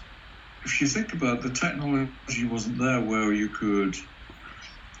couldn't. If you think about it, the technology wasn't there where you could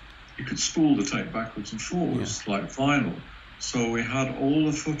spool the tape backwards and forwards like vinyl. So we had all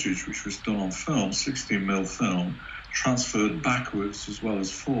the footage which was done on film, 16mm film, transferred backwards as well as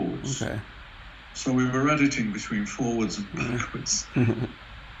forwards. Okay. So we were editing between forwards and backwards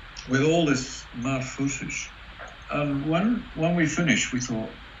with all this mad footage. And when we finished, we thought,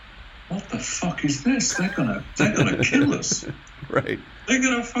 what the fuck is this? They're gonna kill us. Right. They're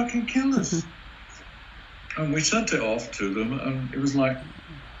gonna fucking kill us. And we sent it off to them, and it was like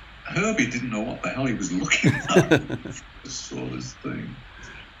Herbie didn't know what the hell he was looking at. He saw this thing.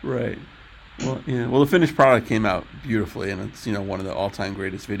 Right. Well, yeah. Well, the finished product came out beautifully, and it's one of the all-time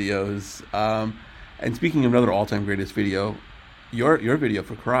greatest videos. And speaking of another all-time greatest video, your video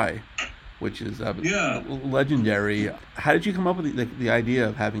for Cry, which is legendary. How did you come up with the idea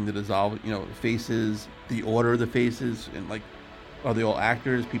of having to dissolve, faces, the order of the faces, and like, are they all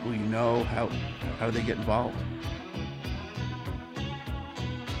actors, people you know? How do they get involved?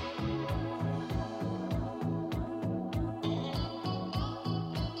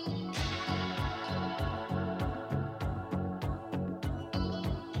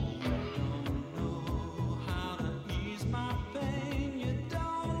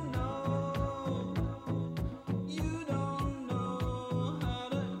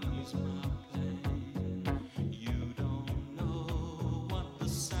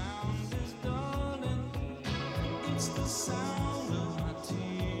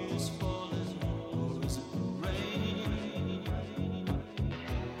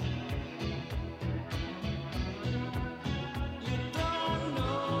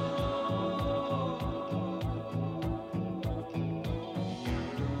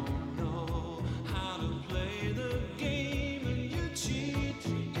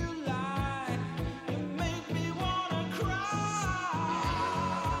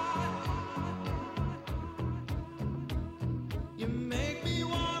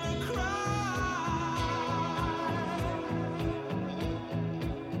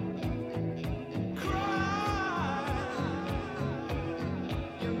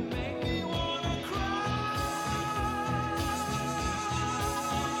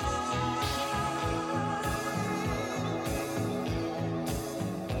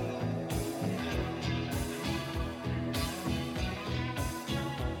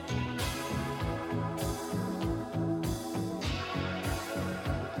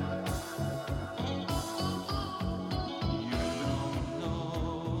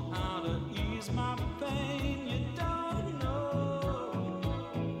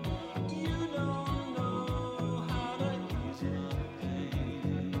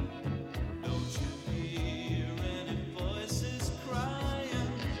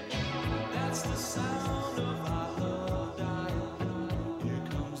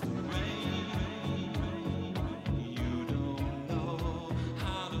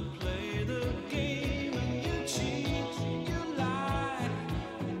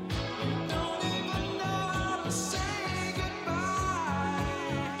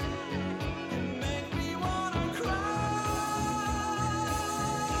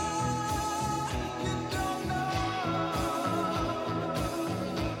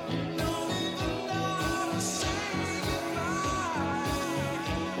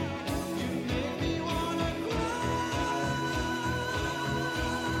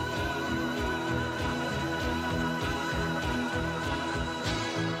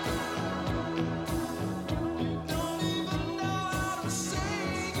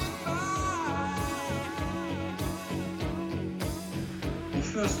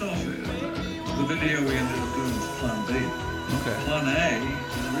 First off, the video we ended up doing was Plan B. Okay. Plan A,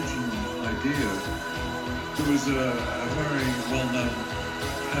 the original idea, there was a very well-known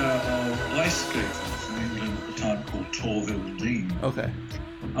pair of ice skaters in England at the time called Torville and Dean. Okay.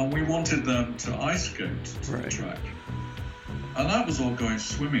 And we wanted them to ice skate to the track. And that was all going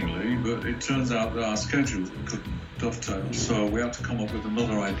swimmingly, but it turns out that our schedules couldn't dovetail, so we had to come up with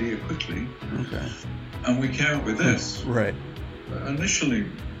another idea quickly. Okay. And we came up with this. Right. Initially,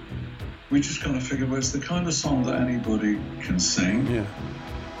 we just kind of figured, well, it's the kind of song that anybody can sing. Yeah.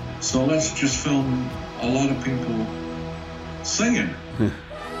 So let's just film a lot of people singing.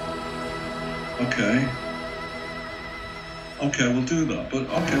 Okay, we'll do that. But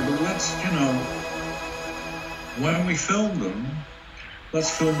let's, when we film them, let's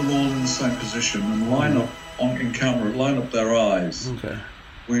film them all in the same position and line up in camera, line up their eyes. Okay.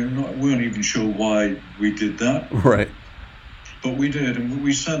 We weren't even sure why we did that. Right. But we did, and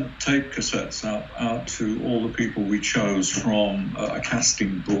we sent tape cassettes out to all the people we chose from a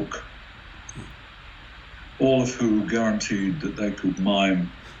casting book, all of who guaranteed that they could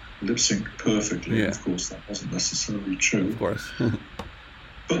mime lip sync perfectly. Yeah. Of course, that wasn't necessarily true. Of course.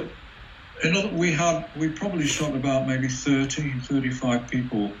 But we probably shot about maybe 35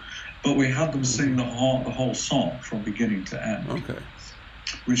 people, but we had them sing the whole song from beginning to end. Okay.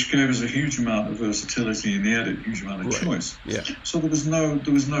 Which gave us a huge amount of versatility in the edit, a huge amount of choice. Yeah. So there was no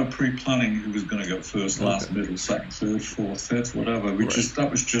pre-planning who was going to go first, last, middle, second, third, fourth, fifth, whatever. That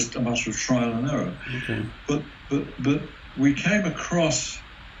was just a matter of trial and error. Okay. But we came across,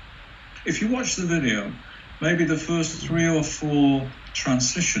 if you watch the video, maybe the first 3 or 4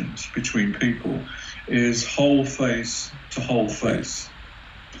 transitions between people is whole face to whole face.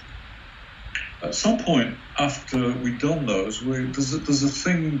 At some point after we'd done those, there's a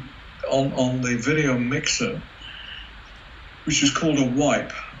thing on the video mixer which is called a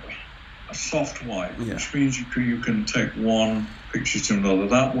wipe, a soft wipe, which means you can take one picture to another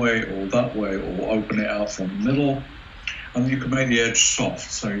that way, or open it out from the middle, and you can make the edge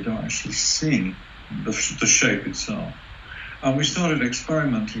soft so you don't actually see the shape itself. And we started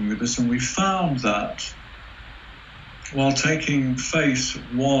experimenting with this, and we found that while taking face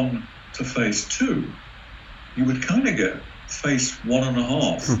 1 to face 2, you would kind of get face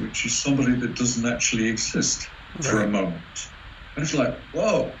 1.5, which is somebody that doesn't actually exist for a moment. And it's like,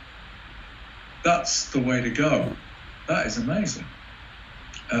 whoa, that's the way to go. That is amazing.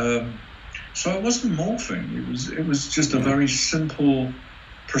 So it wasn't morphing. It was just a very simple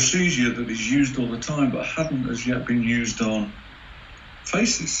procedure that is used all the time, but hadn't as yet been used on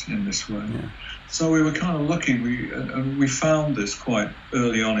faces in this way. Yeah. So we were kind of lucky. We found this quite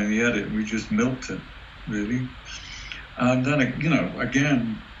early on in the edit, and we just milked it, really. And then,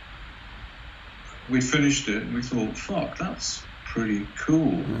 again, we finished it, and we thought, fuck, that's pretty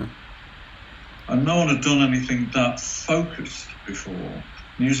cool. Yeah. And no one had done anything that focused before.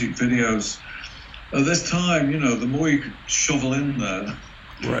 Music videos, at this time, the more you could shovel in there,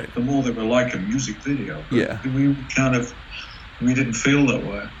 right, the more they were like a music video. But yeah. We didn't feel that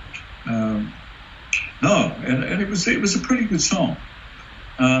way. No, and it was a pretty good song,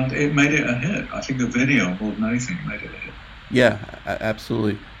 and it made it a hit. I think the video, more than anything, made it a hit. Yeah,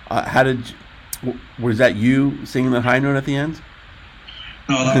 absolutely. Was that you singing the high note at the end?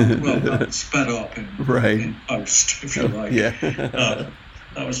 No, that sped up in post, if you like. Yeah.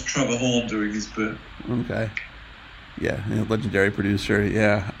 That was Trevor Horn doing his bit. Okay. Yeah, legendary producer.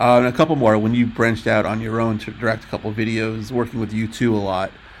 Yeah. And a couple more. When you branched out on your own to direct a couple of videos, working with U2 a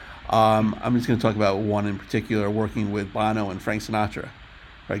lot. I'm just going to talk about one in particular, working with Bono and Frank Sinatra.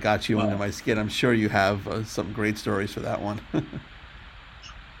 I got you under my skin. I'm sure you have some great stories for that one.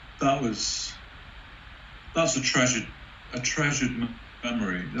 That's a treasured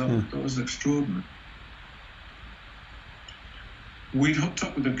memory. That was extraordinary. We'd hooked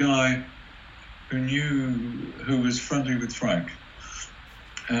up with a guy who was friendly with Frank,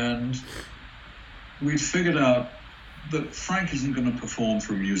 and we'd figured out that Frank isn't going to perform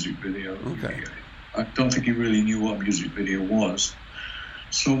for a music video. Okay. I don't think he really knew what a music video was.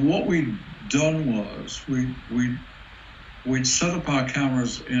 So what we'd done was we'd set up our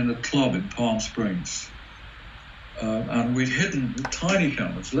cameras in a club in Palm Springs, and we'd hidden the tiny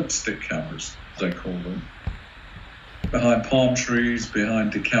cameras, lipstick cameras, they call them, behind palm trees,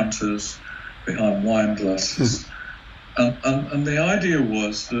 behind decanters, behind wine glasses. and the idea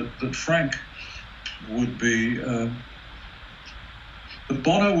was that Frank would be, that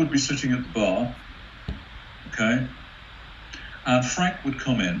Bono would be sitting at the bar, okay, and Frank would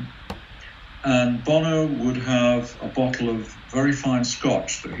come in, and Bono would have a bottle of very fine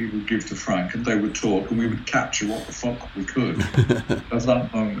scotch that he would give to Frank, and they would talk, and we would capture what the fuck we could of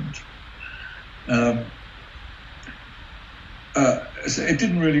that moment. It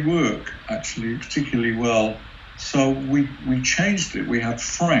didn't really work, actually, particularly well. So we changed it. We had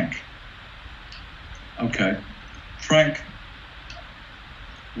Frank. Okay. Frank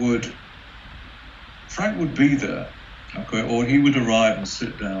would be there, okay, or he would arrive and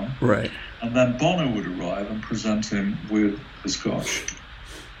sit down. Right. And then Bono would arrive and present him with the scotch.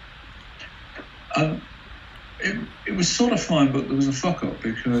 And it was sort of fine, but there was a fuck up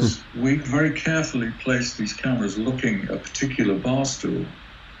because we very carefully placed these cameras looking at a particular bar stool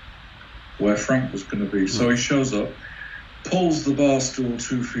where Frank was going to be. So he shows up, pulls the bar stool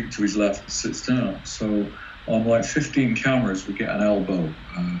 2 feet to his left and sits down. So on like 15 cameras, we get an elbow,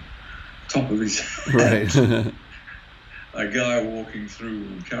 top of his head. Right. A guy walking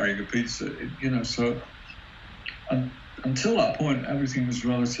through carrying a pizza, so until that point, everything was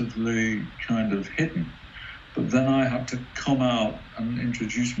relatively kind of hidden. But then I had to come out and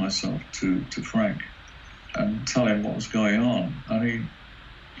introduce myself to Frank and tell him what was going on. And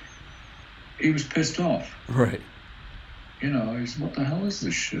he was pissed off. Right. He's, what the hell is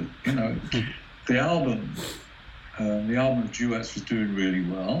this shit? The album of duets was doing really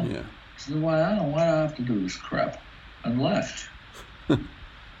well. Yeah. So why do I have to do this crap? And left.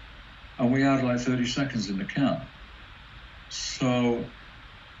 And we had like 30 seconds in the can. So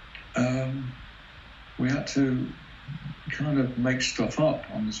we had to kind of make stuff up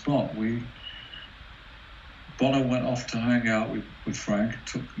on the spot. Bono went off to hang out with Frank,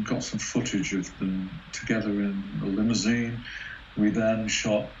 got some footage of them together in a limousine. We then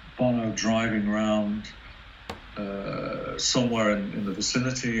shot Bono driving around somewhere in the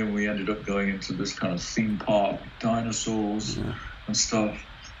vicinity, and we ended up going into this kind of theme park with dinosaurs and stuff.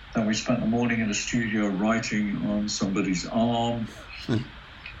 Then we spent the morning in the studio writing on somebody's arm. And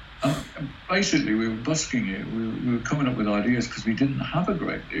basically, we were busking it. We were coming up with ideas because we didn't have a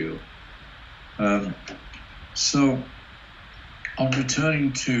great deal. So on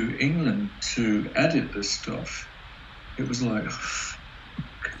returning to England to edit this stuff, it was like,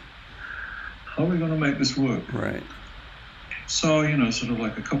 how are we going to make this work? Right. So, sort of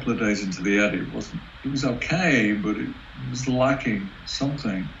like a couple of days into the edit, it was okay, but it was lacking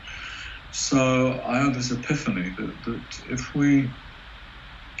something. So I had this epiphany that if we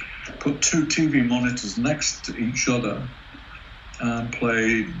put 2 TV monitors next to each other and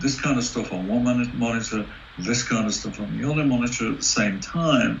play this kind of stuff on one monitor, this kind of stuff on the other monitor at the same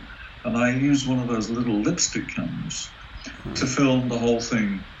time, and I used one of those little lipstick cameras to film the whole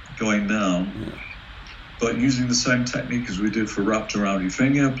thing going down, but using the same technique as we did for Wrapped Around Your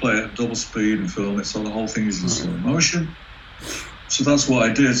Finger, play it at double speed and film it so the whole thing is in slow motion. So that's what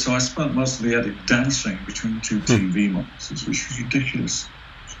I did. So I spent most of the edit dancing between 2 TV monitors, which was ridiculous.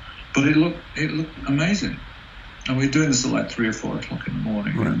 But it looked amazing. And we were doing this at like 3 or 4 o'clock in the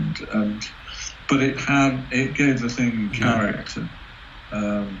morning, and but it gave the thing character.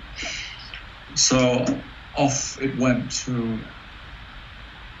 So off it went to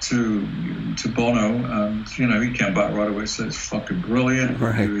Bono, and he came back right away and said it's fucking brilliant,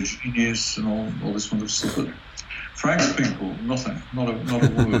 you're a genius, and all this wonderful stuff. But Frank's people, nothing, not a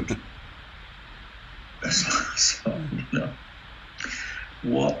word. So,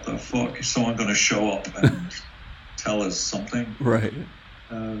 what the fuck is someone going to show up and tell us something? Right.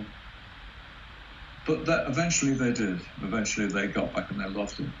 But eventually they did. Eventually they got back and they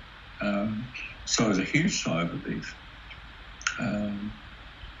loved it. So it was a huge sigh of relief.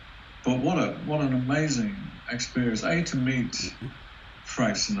 But what an amazing experience. To meet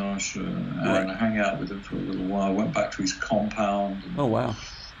Frank Sinatra and hang out with him for a little while. Went back to his compound. And oh, wow.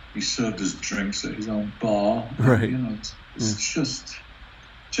 He served us drinks at his own bar. Right. It's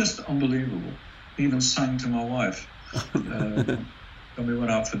just unbelievable. He even sang to my wife when we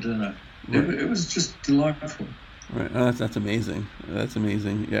went out for dinner. Right. It was just delightful. Right. Oh, that's amazing. That's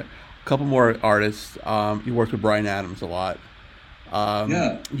amazing. Yeah. A couple more artists. You worked with Bryan Adams a lot.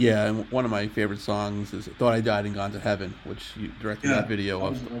 Yeah, and one of my favorite songs is "Thought I Died and Gone to Heaven," which you directed that video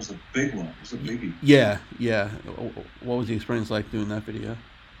of. That was a big one. It was a biggie. Yeah. What was the experience like doing that video?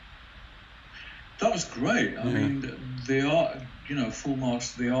 That was great. I mean, the art. Full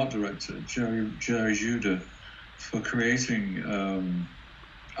marks to the art director Jerry Judah for creating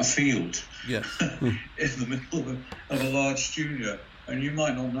a field in the middle of a large studio. And you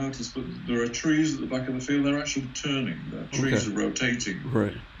might not notice, but there are trees at the back of the field. They're actually turning. The trees are rotating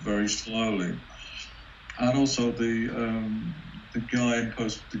very slowly. And also the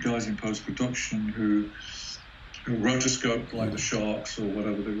guys in post production who rotoscoped like the sharks or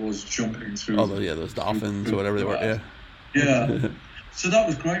whatever there was jumping through. Oh, those dolphins or whatever they were. Yeah. So that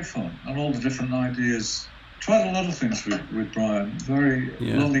was great fun, and all the different ideas. Tried a lot of things with Bryan. Very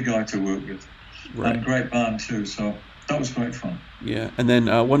lovely guy to work with. Right. and a great band too. So that was great fun. Yeah, and then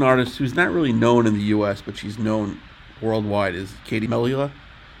one artist who's not really known in the U.S., but she's known worldwide is Katie Melua.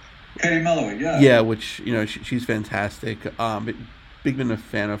 Katie Melua, yeah. Yeah, which, you know, she's fantastic. Big been a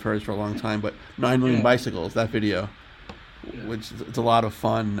fan of hers for a long time, but 9 Million Yeah. Bicycles, that video, which it's a lot of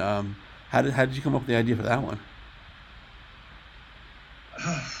fun. How did you come up with the idea for that one?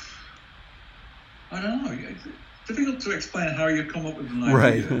 I don't know. It's difficult to explain how you come up with an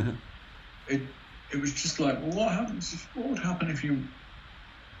idea. Right. It was just like, well, what would happen if you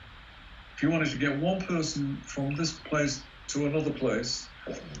wanted to get one person from this place to another place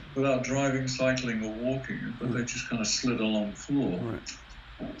without driving, cycling, or walking, but they just kind of slid along the floor.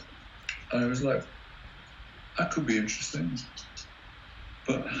 Right. And it was like, that could be interesting.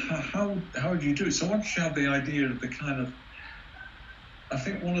 But how would you do it? So once you have the idea of the kind of, I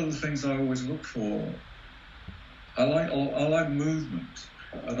think one of the things I always look for, I like movement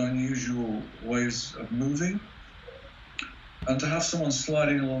and unusual ways of moving, and to have someone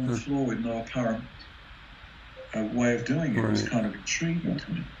sliding along the floor with no apparent way of doing it was kind of intriguing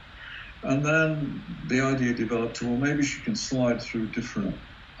to me. And then the idea developed to, well, maybe she can slide through different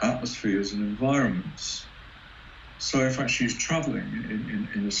atmospheres and environments. So in fact, she's traveling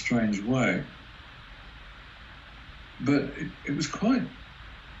in a strange way. But it was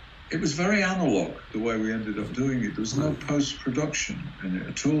very analog, the way we ended up doing it. There was no post-production in it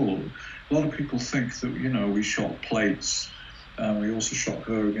at all. A lot of people think that, you know, we shot plates, and we also shot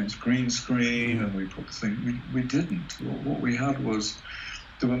her against green screen, and we put the thing. We didn't. What we had was,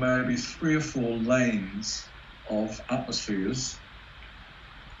 there were maybe 3 or 4 lanes of atmospheres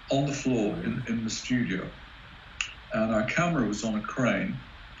on the floor in the studio. And our camera was on a crane,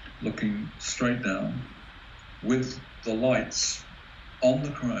 looking straight down, with the lights on the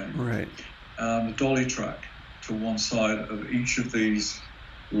crane, Right. and the dolly track to one side of each of these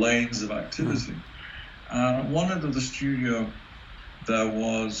lanes of activity. And at one end of the studio, there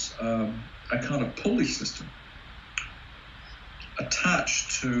was a kind of pulley system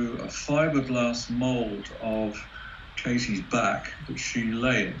attached to a fiberglass mold of Katie's back that she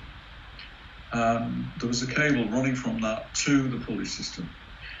lay in. There was a cable running from that to the pulley system.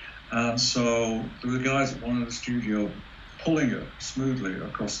 And so there were guys at one of the studio pulling her smoothly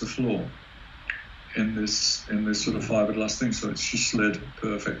across the floor in this sort of fiberglass thing, so she slid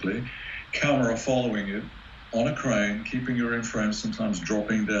perfectly. Camera following it on a crane, keeping her in frame, sometimes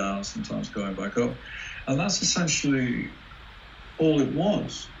dropping down, sometimes going back up. And that's essentially all it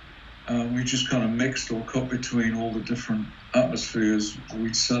was. We just kind of mixed or cut between all the different atmospheres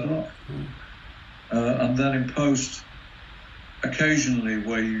we'd set up. And then in post, occasionally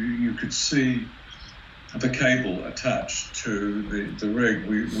where you could see the cable attached to the rig,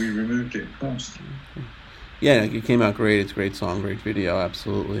 we removed it in post. Yeah, it came out great. It's a great song, great video,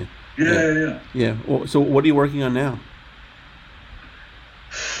 absolutely. Yeah. Yeah. Well, so what are you working on now?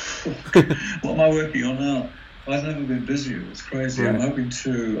 What am I working on now? I've never been busier. It's crazy. Right. I've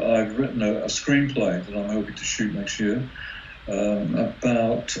written a screenplay that I'm hoping to shoot next year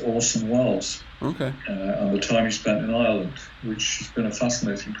about Orson Welles Okay. and the time he spent in Ireland, which has been a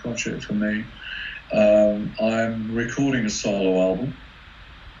fascinating project for me. I'm recording a solo album,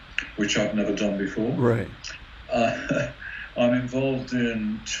 which I've never done before. Right. I'm involved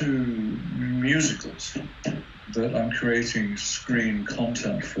in 2 musicals that I'm creating screen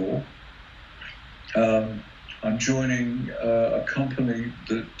content for. I'm joining a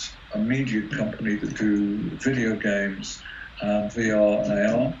media company that do video games and VR and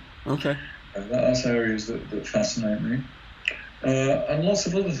AR. Okay. That's areas that fascinate me. And lots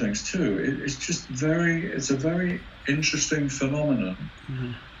of other things too. It's a very interesting phenomenon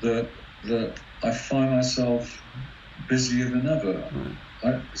that I find myself busier than ever.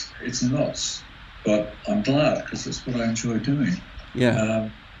 Right. It's nuts, but I'm glad because it's what I enjoy doing. Yeah.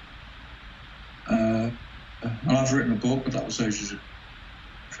 And I've written a book, but that was ages ago.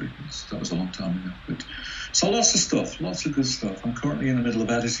 That was a long time ago. But so lots of stuff, lots of good stuff. I'm currently in the middle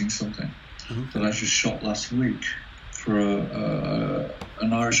of editing something that I just shot last week for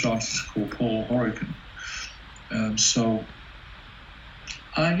an Irish artist called Paul Horrigan. So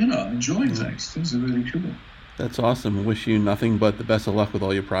I'm enjoying things. Things are really cool. That's awesome. I wish you nothing but the best of luck with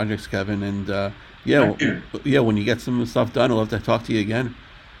all your projects, Kevin. And Thank you. when you get some stuff done, I'd love to talk to you again.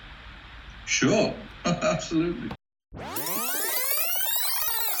 Sure, absolutely.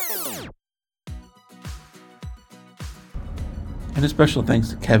 And a special thanks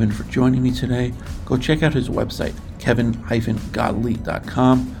to Kevin for joining me today. Go check out his website,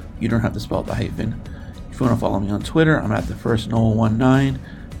 kevin-godley.com. You don't have to spell the hyphen. If you want to follow me on Twitter, I'm at TheFirstNoah19.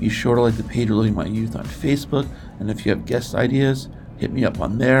 Be sure to like the page Reliving My Youth on Facebook. And if you have guest ideas, hit me up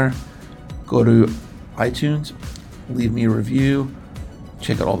on there. Go to iTunes, leave me a review,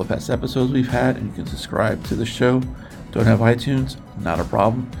 check out all the past episodes we've had, and you can subscribe to the show. Don't have iTunes? Not a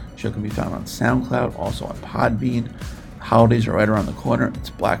problem. The show can be found on SoundCloud, also on Podbean. Holidays are right around the corner. It's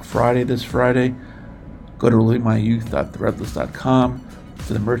Black Friday this Friday. Go to livingmyyouth.threadless.com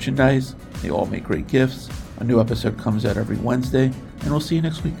for the merchandise. They all make great gifts. A new episode comes out every Wednesday, and we'll see you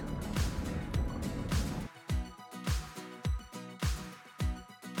next week.